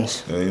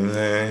 Jones. You know what I'm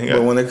saying?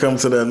 But when it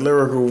comes to that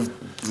lyrical,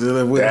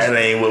 that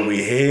ain't what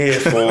we here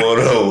for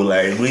though.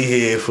 Like, we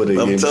here for the.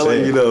 I'm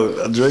telling you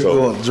though,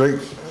 Drake.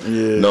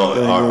 Yeah. No,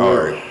 all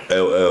right.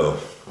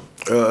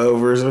 LL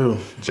versus who?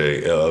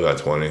 Jay. LL got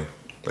 20.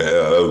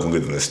 LL gonna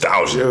get the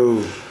nostalgia.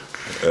 Yo.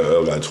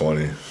 LL got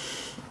 20.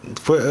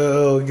 Put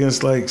LL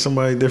against like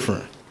somebody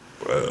different.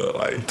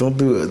 Like, don't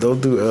do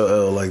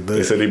LL like that.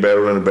 They said he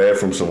battled in the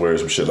bathroom somewhere or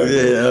some shit like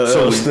that. Yeah,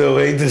 so still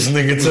hate this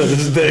nigga to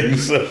this day.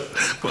 So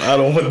I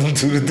don't want them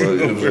to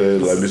do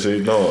Like they say,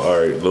 no, all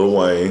right, Lil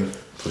Wayne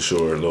for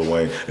sure, Lil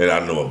Wayne, and I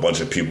know a bunch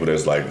of people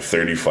that's like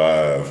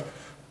 35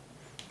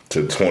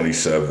 to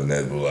 27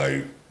 that will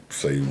like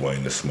say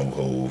Wayne to smoke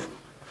Hov.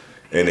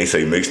 And they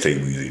say mixtape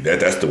Weezy.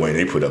 That's the way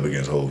they put up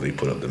against Hov. They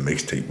put up the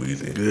mixtape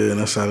Weezy. Yeah, and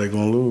that's how they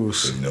gonna lose.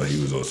 So, you know,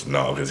 he was also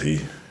because he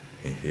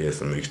had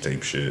some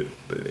mixtape shit,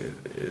 but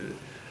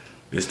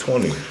it's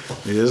 20. Yeah,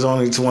 it's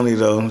only 20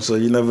 though, so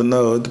you never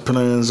know. It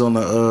depends on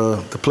the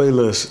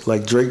playlist.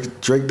 Like Drake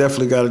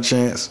definitely got a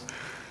chance.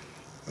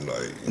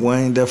 Like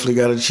Wayne definitely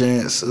got a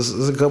chance.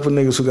 There's a couple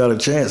niggas who got a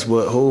chance,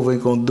 but Hov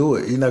ain't gonna do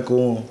it. He not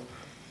going.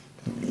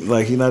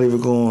 Like he not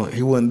even going.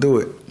 He wouldn't do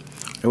it.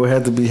 It would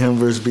have to be him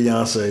versus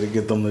Beyonce to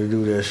get them to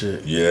do that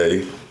shit. Yeah.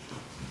 You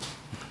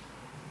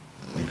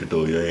could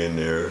throw Ye in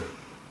there. I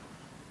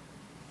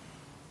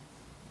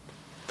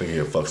think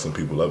he'd fuck some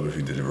people up if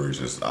he did the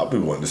verses. I'll be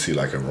wanting to see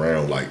like a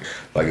round, like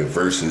a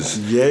versus.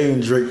 Ye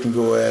and Drake can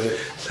go at it.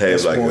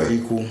 Have like more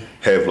equal.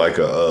 Have like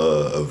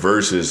a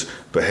versus,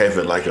 but have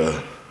it like a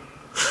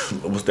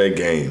what's that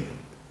game?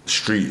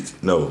 Street?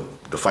 No,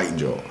 the fighting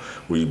joint.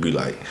 Where you be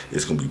like,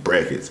 it's gonna be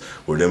brackets,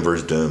 where them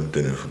versus them,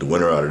 then if the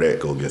winner out of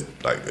that go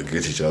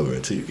against each other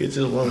until you get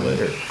just one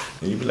winner.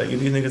 And you be like, get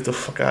these niggas the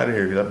fuck out of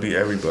here, because I beat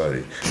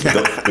everybody.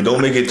 But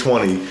don't make it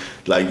 20,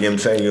 like, you know what I'm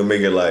saying? You'll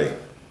make it like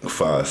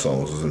 5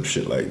 songs or some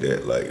shit like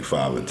that, like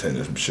 5 or 10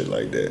 or some shit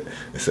like that,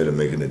 instead of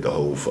making it the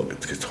whole fucking,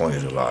 because 20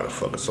 is a lot of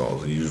fucking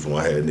songs. And you just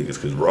want to have niggas,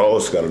 because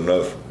Ross got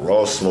enough.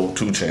 Ross smoked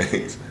 2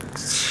 Chainz.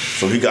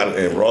 So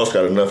Ross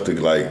got enough to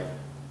like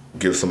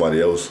give somebody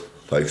else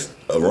like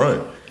a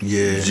run.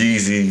 Yeah.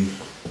 Jeezy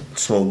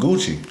smoked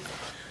Gucci.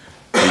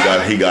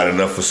 He got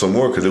enough for some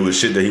more because it was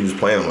shit that he was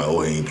playing. I'm like,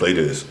 oh, he ain't play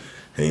this.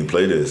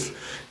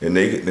 And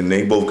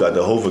they both got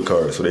the Hov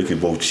card, so they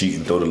could both cheat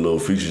and throw the little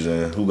features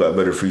in. Who got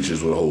better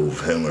features with Hov,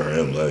 him or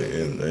him?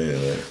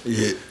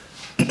 Yeah.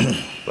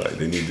 Like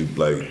they need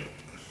to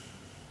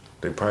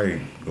they probably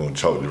gonna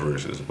chalk the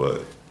verses,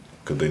 but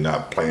because they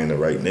not playing the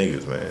right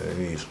niggas, man. They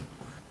need some.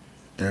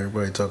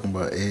 Everybody talking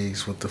about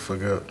eggs. What the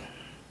fuck up?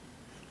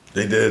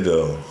 They did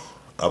though.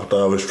 I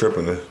thought I was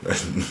tripping.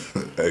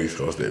 Eggs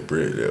cost that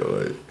bread there.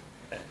 Like,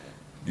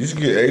 you should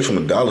get eggs from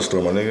the dollar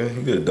store, my nigga.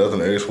 You get a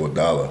dozen eggs for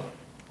 $1.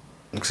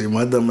 See,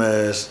 my dumb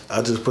ass,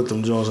 I just put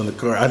them Jones in the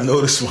car. I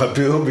noticed my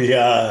bill be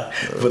high,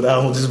 but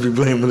I don't just be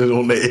blaming it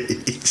on the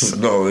eggs.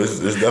 No, it's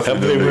definitely I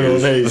blame it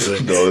on eggs.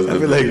 No, I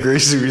feel like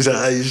groceries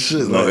high as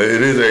shit. No, like,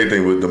 it is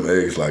everything with them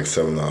eggs, like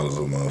 $7 a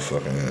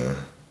motherfucking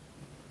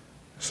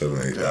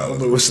 $7-8. I don't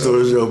know what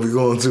stores y'all be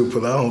going to,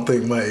 but I don't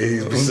think my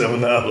eggs be $7.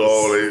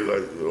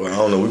 Oh, I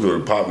don't know. We go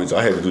to Poppy's.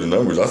 I had to do the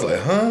numbers. I was like,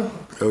 huh?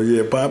 Oh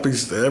yeah,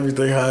 Poppy's.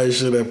 Everything high as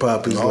shit at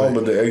Poppy's. No,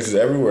 but the eggs is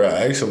everywhere.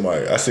 I asked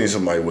somebody. I seen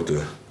somebody with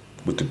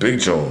the big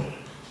joint.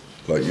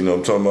 Like, you know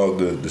what I'm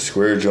talking about? The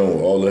square joint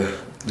with all the...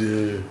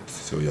 Yeah.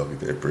 So y'all get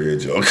that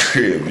bread, y'all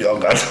crib. Y'all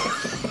got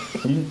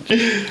the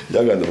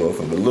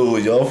motherfucking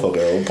load. Y'all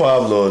fucking old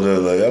Pablo there.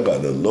 Like, y'all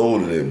got the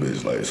load of that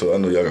bitch. Like, so I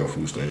know y'all got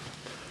food stamps.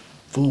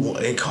 Food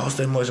ain't cost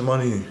that much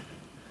money.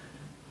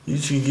 You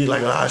can get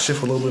like a lot of shit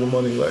for a little bit of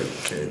money. Like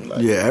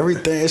yeah,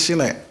 everything. She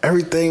like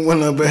everything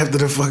went up after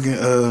the fucking.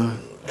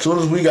 As soon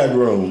as we got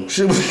grown,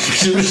 shit was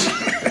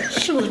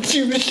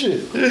cheap as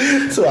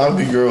shit. So I'll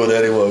be girl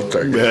daddy was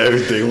turkey. Man,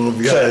 everything wanna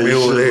be high.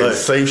 Like,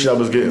 same shit I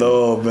was getting.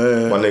 Oh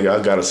man, my nigga,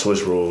 I got a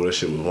Swiss roll. That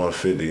shit was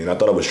 $150, and I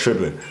thought I was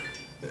tripping.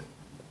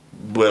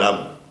 But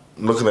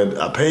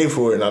I paid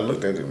for it, and I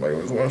looked at it like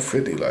it was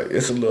 $150. Like,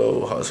 it's a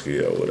little husky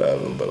or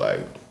whatever, but like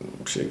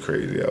shit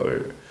crazy out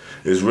here.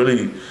 It's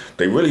really,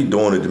 they really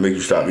doing it to make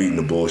you stop eating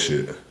the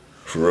bullshit.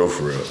 For real.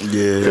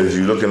 Yeah. Because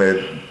you're looking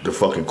at the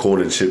fucking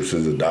quarter chips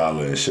as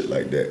 $1 and shit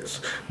like that.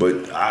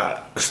 But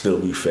I still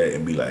be fat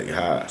and be like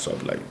high. So I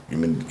be like, give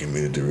me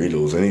the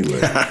Doritos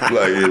anyway.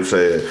 Like, you know what I'm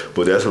saying?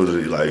 But that's what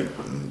it like, you know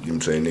what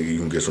I'm saying, nigga, you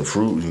can get some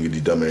fruit, you can get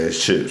these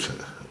dumbass chips.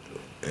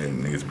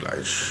 And niggas be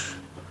like, shh.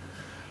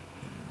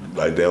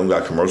 Like, they don't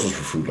got commercials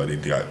for fruit, like they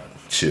got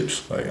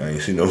chips. Like, I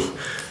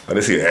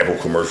didn't see an Apple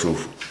commercial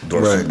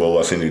during the Super Bowl.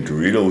 I seen the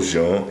Doritos,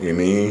 you know what I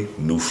mean?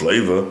 New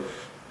flavor.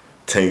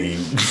 Tangy,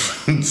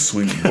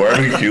 sweet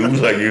barbecue,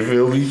 like, you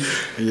feel me?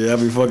 Yeah, I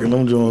be fucking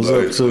them Jones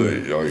like, up too. So like,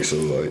 you know what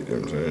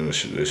I'm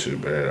saying? This shit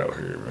bad out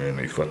here, man.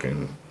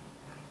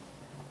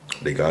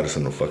 They got us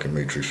in the fucking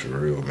matrix for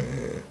real,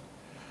 man.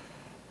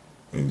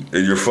 And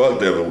you're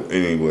fucked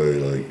anyway,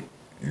 like,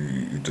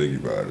 you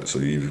think about it. So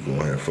you either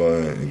gonna have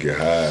fun and get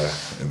high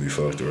and be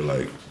fucked, or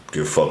like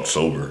get fucked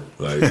sober.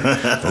 Like,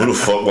 who the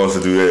fuck wants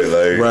to do that?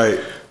 Like, right.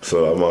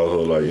 So I might as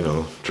well, like, you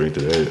know, drink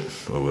to that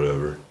or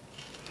whatever.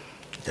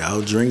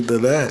 Y'all drink to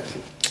that.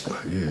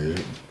 Yeah,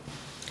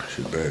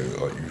 shit bad.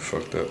 Like, you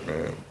fucked up,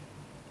 man.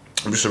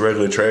 I'm just a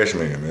regular trash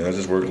man. I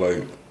just work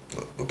like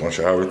a bunch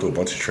of hours through a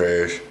bunch of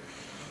trash.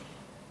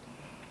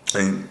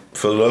 And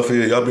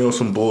Philadelphia, y'all be on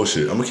some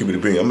bullshit. I'm gonna keep it a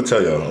bean. I'm gonna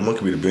tell y'all, I'm gonna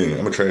keep it a bean.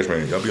 I'm a trash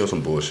man. Y'all be on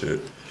some bullshit.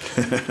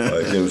 Like, you know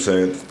what I'm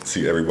saying?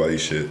 See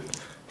everybody's shit.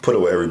 Put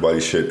away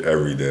everybody's shit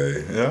every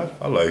day. Yeah,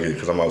 I like it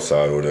because I'm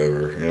outside or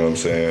whatever. You know what I'm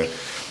saying?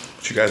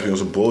 But you guys be on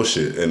some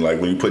bullshit. And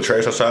like, when you put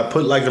trash outside,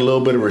 put like a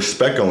little bit of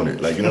respect on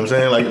it. Like, you know what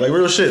I'm saying? Like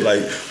real shit.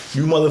 Like,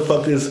 you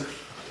motherfuckers,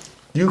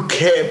 you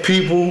cat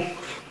people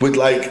with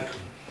like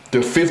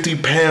the 50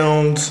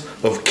 pounds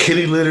of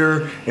kitty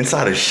litter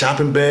inside a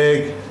shopping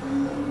bag.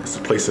 It's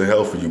a place of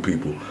hell for you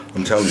people.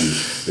 I'm telling you,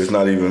 it's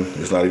not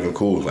even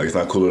cool. Like, it's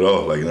not cool at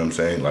all. Like, you know what I'm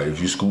saying? Like, if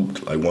you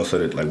scooped like one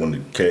set of, like, when the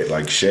cat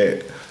like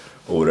shat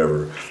or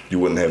whatever, you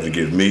wouldn't have to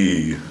give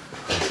me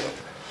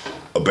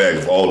a bag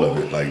of all of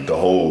it, like the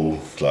whole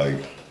like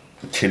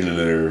kitty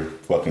litter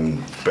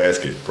fucking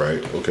basket,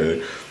 right?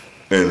 Okay,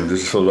 and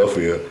this is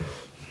Philadelphia,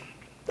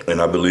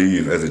 and I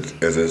believe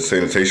as a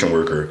sanitation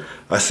worker,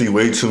 I see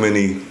way too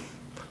many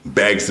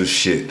bags of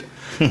shit,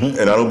 and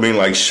I don't mean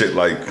like shit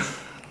like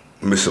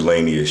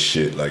miscellaneous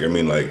shit, like I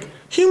mean like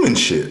human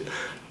shit,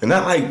 and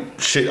not like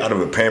shit out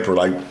of a pamper,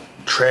 like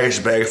trash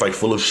bags like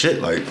full of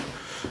shit, like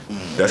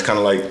that's kind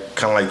of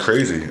like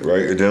crazy,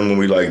 right? And then when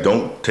we like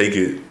don't take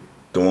it.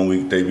 The one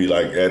week they be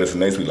like at us the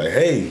next week like,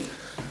 hey,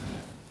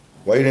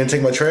 why you didn't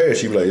take my trash?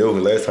 She be like, yo,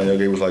 cause last time y'all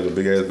gave us like a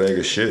big ass bag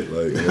of shit,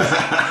 like, you know?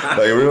 Like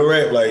real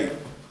rap, like,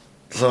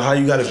 so how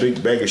you got a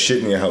big bag of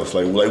shit in your house?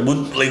 Like what?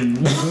 Like,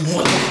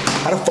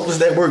 how the fuck does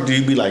that work? Do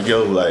you be like,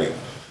 yo, like,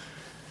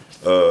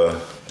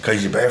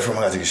 cause your bathroom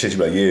I gotta take a shit? You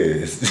be like,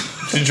 yeah,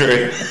 it's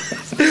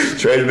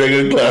trash bag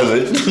in the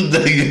closet. You know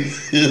what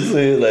I'm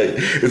saying? Like,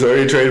 it's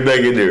already a trash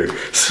bag in there.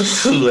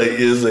 So like,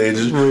 you know what I'm saying?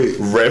 Just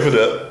wrap it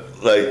up.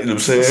 Like, you know what I'm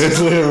saying? It's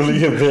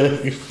literally a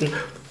bag.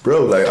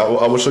 Bro, like, I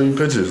will show you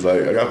pictures.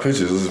 Like, I got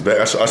pictures. This is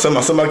bad. I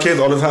send my kids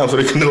all the time so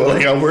they can know,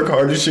 like, I work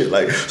hard and shit.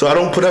 Like, so I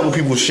don't put up with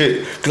people's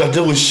shit because I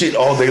deal with shit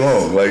all day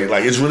long.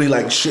 Like it's really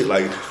like shit.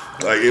 Like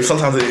if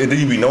sometimes then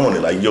you be knowing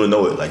it. Like, you'll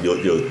know it. Like,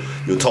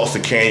 you'll toss the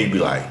can. You be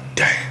like,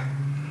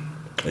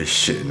 damn, there's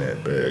shit in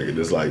that bag. And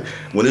it's like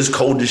when it's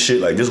cold as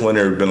shit. Like, this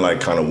winter been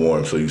like kind of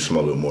warm, so you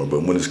smell it more.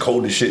 But when it's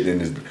cold as shit,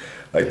 then it's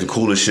like the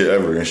coolest shit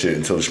ever and shit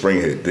until the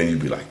spring hit. Then you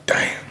be like,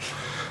 damn.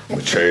 I'm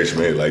a trash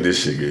man, like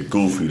this shit get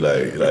goofy,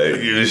 like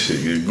this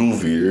shit get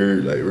goofy,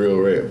 like real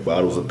rap.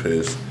 Bottles of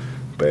piss,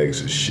 bags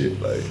of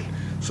shit, like,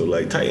 so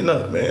like tighten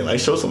up, man.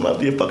 Like, show some love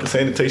to your fucking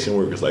sanitation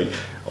workers. Like,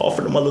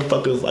 offer the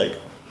motherfuckers like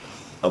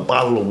a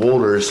bottle of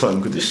water or something,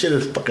 because this shit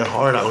is fucking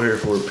hard out here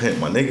for a pimp,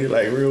 my nigga.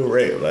 Like, real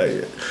rap.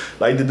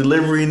 Like the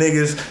delivery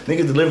niggas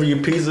deliver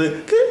your pizza,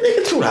 get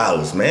nigga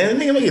 $2, man.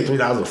 Nigga make it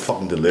 $3 a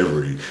fucking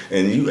delivery.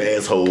 And you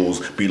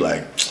assholes be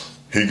like,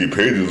 he get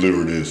paid to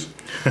deliver this.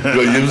 You know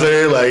what I'm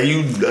saying? Like,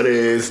 you nut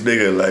ass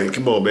nigga. Like,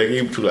 come on, man,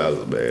 give me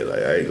 $2, man. Like,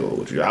 I ain't going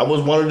with you. I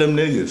was one of them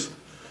niggas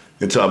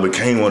until I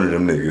became one of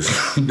them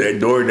niggas. That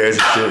DoorDash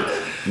shit,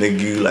 nigga,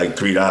 give you like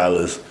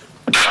 $3.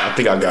 I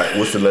think I got,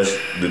 what's the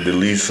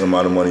least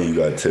amount of money you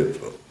got tipped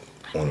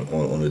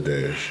on the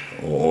dash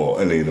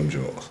or any of them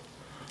joints?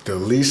 The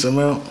least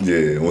amount?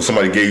 Yeah, when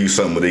somebody gave you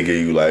something, but they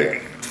gave you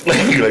like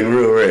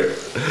real rap.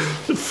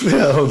 I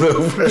don't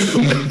know, bro.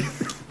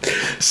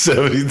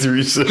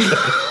 73 cents.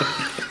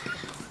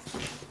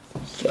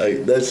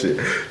 Like, that shit.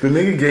 The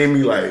nigga gave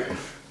me like,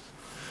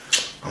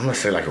 I'm gonna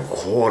say like a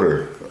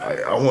quarter.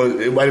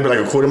 It might have been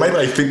like a quarter. It might be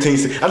like 15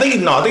 cents. I think he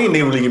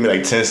didn't really give me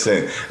like 10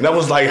 cents. And that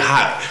was like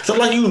hot. So I'm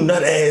like, you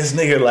nut ass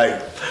nigga,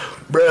 like,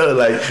 bruh,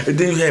 like, and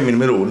then you had me in the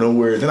middle of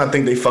nowhere. Then I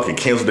think they fucking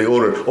canceled their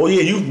order. Oh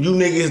yeah, you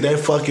niggas that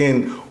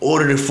fucking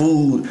ordered the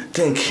food,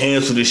 then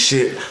cancel the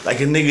shit. Like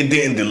a nigga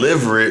didn't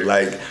deliver it.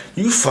 Like,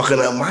 you fucking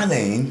up my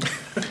name.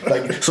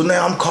 Like, so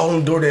now I'm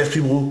calling DoorDash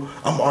people,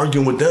 I'm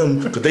arguing with them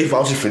because they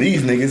vouching for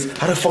these niggas.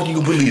 How the fuck you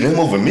gonna believe them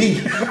over me?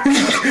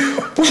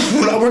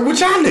 When I work with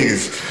y'all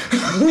niggas.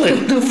 Like,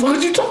 what the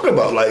fuck you talking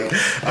about? Like,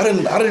 I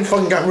didn't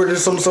fucking got rid of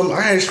some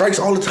I had strikes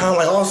all the time,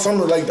 like all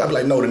summer. Like, I'd be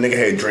like, no, the nigga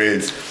had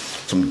dreads,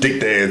 some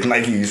dick ass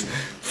Nikes.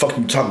 Fuck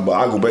you talking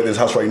about? I go back to this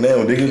house right now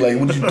and niggas like,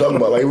 what you talking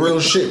about? Like,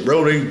 real shit,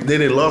 bro. They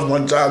didn't love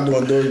my job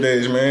doing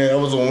DoorDash, man. I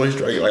was on one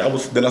strike.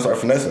 Like, then I started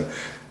finessing.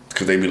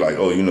 Cause they be like,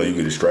 oh, you know, you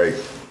get a strike.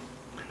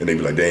 And they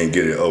be like, they ain't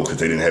get it, because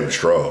they didn't have a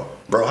straw.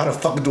 Bro, how the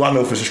fuck do I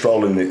know if it's a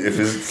straw in it, if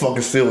it's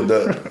fucking sealed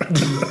up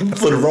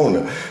for the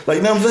Rona? Like,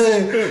 you know what I'm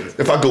saying?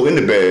 If I go in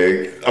the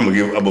bag, I'm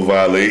gonna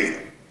violate.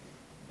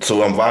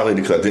 So I'm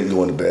violated because I didn't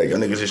go in the bag. Y'all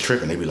niggas just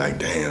tripping. They be like,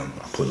 damn,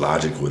 I put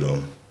logic with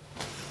them.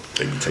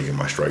 They be taking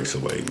my strikes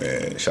away,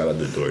 man. Shout out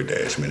to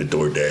DoorDash, man. The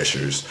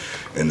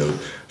DoorDashers and the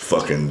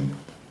fucking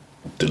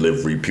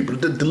delivery people.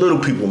 The little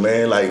people,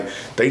 man. Like,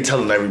 they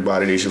telling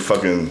everybody they should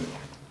fucking...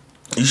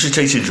 You should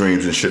chase your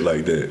dreams and shit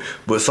like that.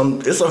 But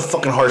it's a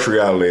fucking harsh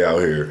reality out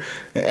here.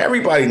 And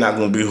everybody not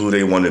gonna be who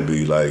they want to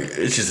be. Like,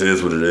 it just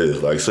is what it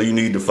is. Like, so you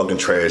need the fucking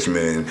trash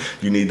men.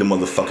 You need the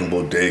motherfucking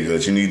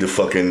bodegas. You need the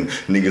fucking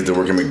niggas that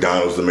work at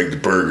McDonald's to make the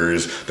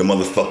burgers. The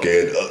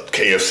motherfucking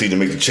KFC to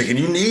make the chicken.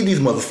 You need these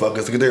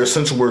motherfuckers because they're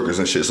essential workers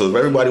and shit. So if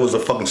everybody was a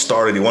fucking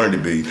star that they wanted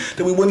to be,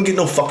 then we wouldn't get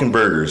no fucking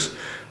burgers.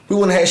 We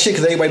wouldn't have shit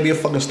because everybody be a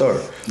fucking star.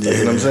 Like, yeah. You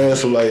know what I'm saying?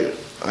 So, like,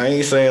 I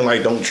ain't saying,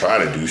 like, don't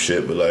try to do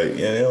shit, but, like,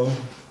 you know...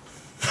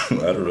 I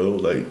don't know,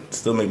 like,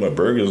 still make my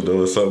burgers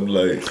though or something,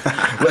 like,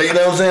 you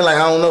know what I'm saying? Like,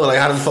 I don't know, like,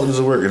 how the fuck does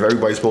it work? If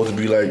everybody's supposed to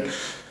be like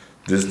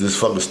this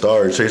fucking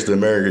star, chase the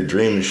American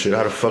dream and shit,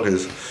 how the fuck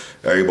is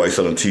everybody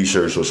selling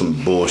t-shirts or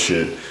some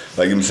bullshit?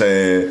 Like, you know what I'm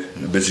saying?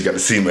 The bitches got the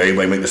CMOS,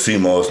 everybody make the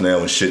CMOS now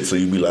and shit, so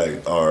you be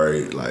like,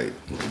 alright, like.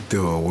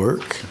 Do it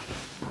work?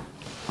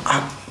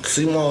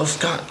 CMOS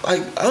got,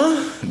 like,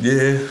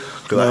 yeah.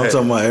 No, I'm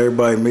talking about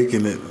everybody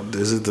making it.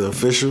 Is it the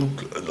official?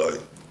 Like,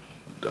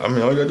 I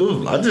mean, all you gotta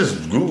do is I just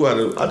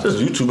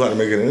YouTube how to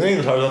make it. And then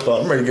I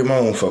thought I'm ready to get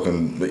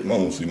make my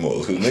own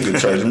CMOS. Cause nigga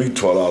charging me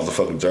 $12 a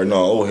fucking jar. No,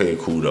 old head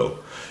cool though.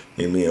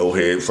 You know what I mean? Old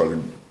head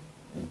fucking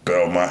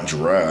Belmont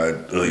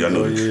Gerard. Y'all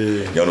know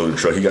the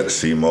truck. He got the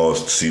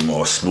CMOS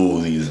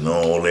smoothies and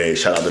all that.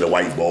 Shout out to the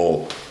white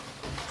ball.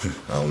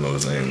 I don't know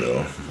his name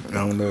though. I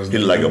don't know his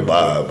name. He look like a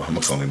Bob. I'm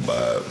gonna call him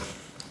Bob.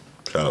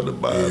 Shout out to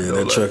Bob. Yeah, though,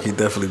 that like, truck, he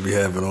definitely be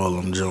having all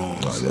them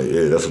Jones. Like,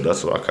 yeah, that's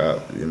what I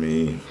caught. I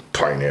mean,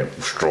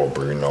 pineapple,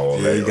 strawberry, and all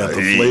that. Yeah, he got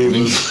the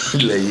flavors.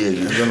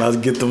 Yeah. And then I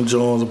get them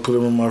Jones and put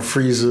them in my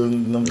freezer,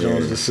 and them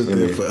Jones just sit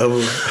there forever.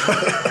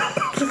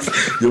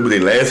 Yo, but they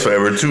last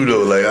forever too,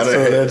 though. Like,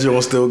 that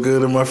Jones still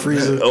good in my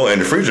freezer. Oh,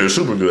 and the freezer is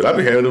super good. I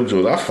be having them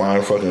Jones. I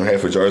find fucking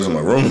half a jars in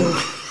my room.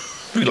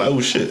 Be like, oh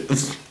shit,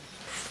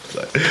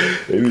 like,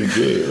 they really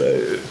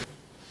good. Like,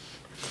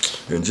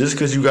 and just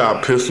because you got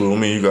a pistol, don't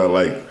mean you got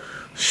like.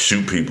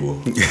 Shoot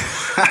people.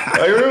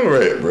 Like, real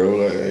rap, bro.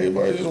 Like,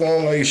 everybody just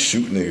want to, like,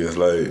 shoot niggas.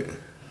 Like,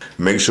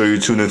 make sure you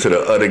tune into the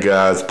Other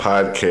Guys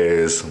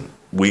podcast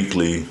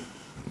weekly,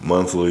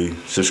 monthly.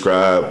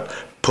 Subscribe.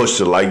 Push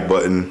the like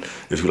button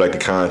if you like the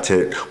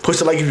content. Push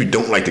the like if you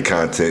don't like the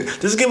content.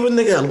 Just give a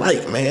nigga a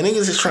like, man.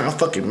 Niggas just trying to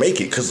fucking make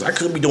it. Because I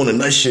could be doing the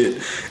nut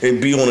shit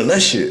and be on the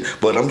nut shit.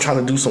 But I'm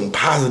trying to do something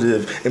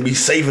positive and be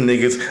saving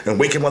niggas and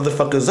waking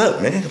motherfuckers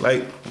up, man.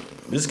 Like...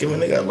 Just give a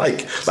nigga a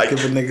like. Like,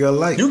 give a nigga a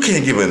like. You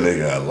can't give a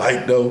nigga a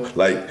like, though.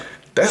 Like,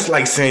 that's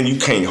like saying you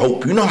can't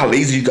hope. You know how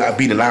lazy you gotta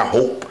be to not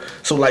hope?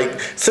 So, like,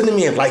 sending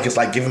me a like is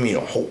like giving me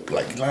a hope.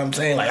 Like, you know what I'm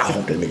saying? Like, I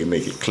hope that nigga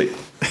make it click.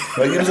 Like,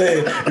 you know what I'm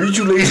saying? If you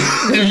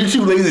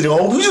too lazy to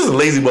hope, you just a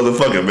lazy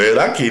motherfucker, man.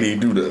 I can't even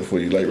do that for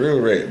you. Like, real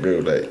rap, bro.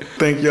 Like,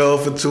 thank y'all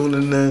for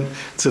tuning in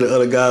to the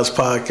Other Guys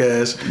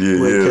podcast.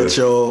 We'll catch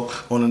y'all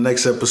on the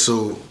next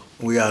episode.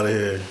 We out of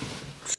here.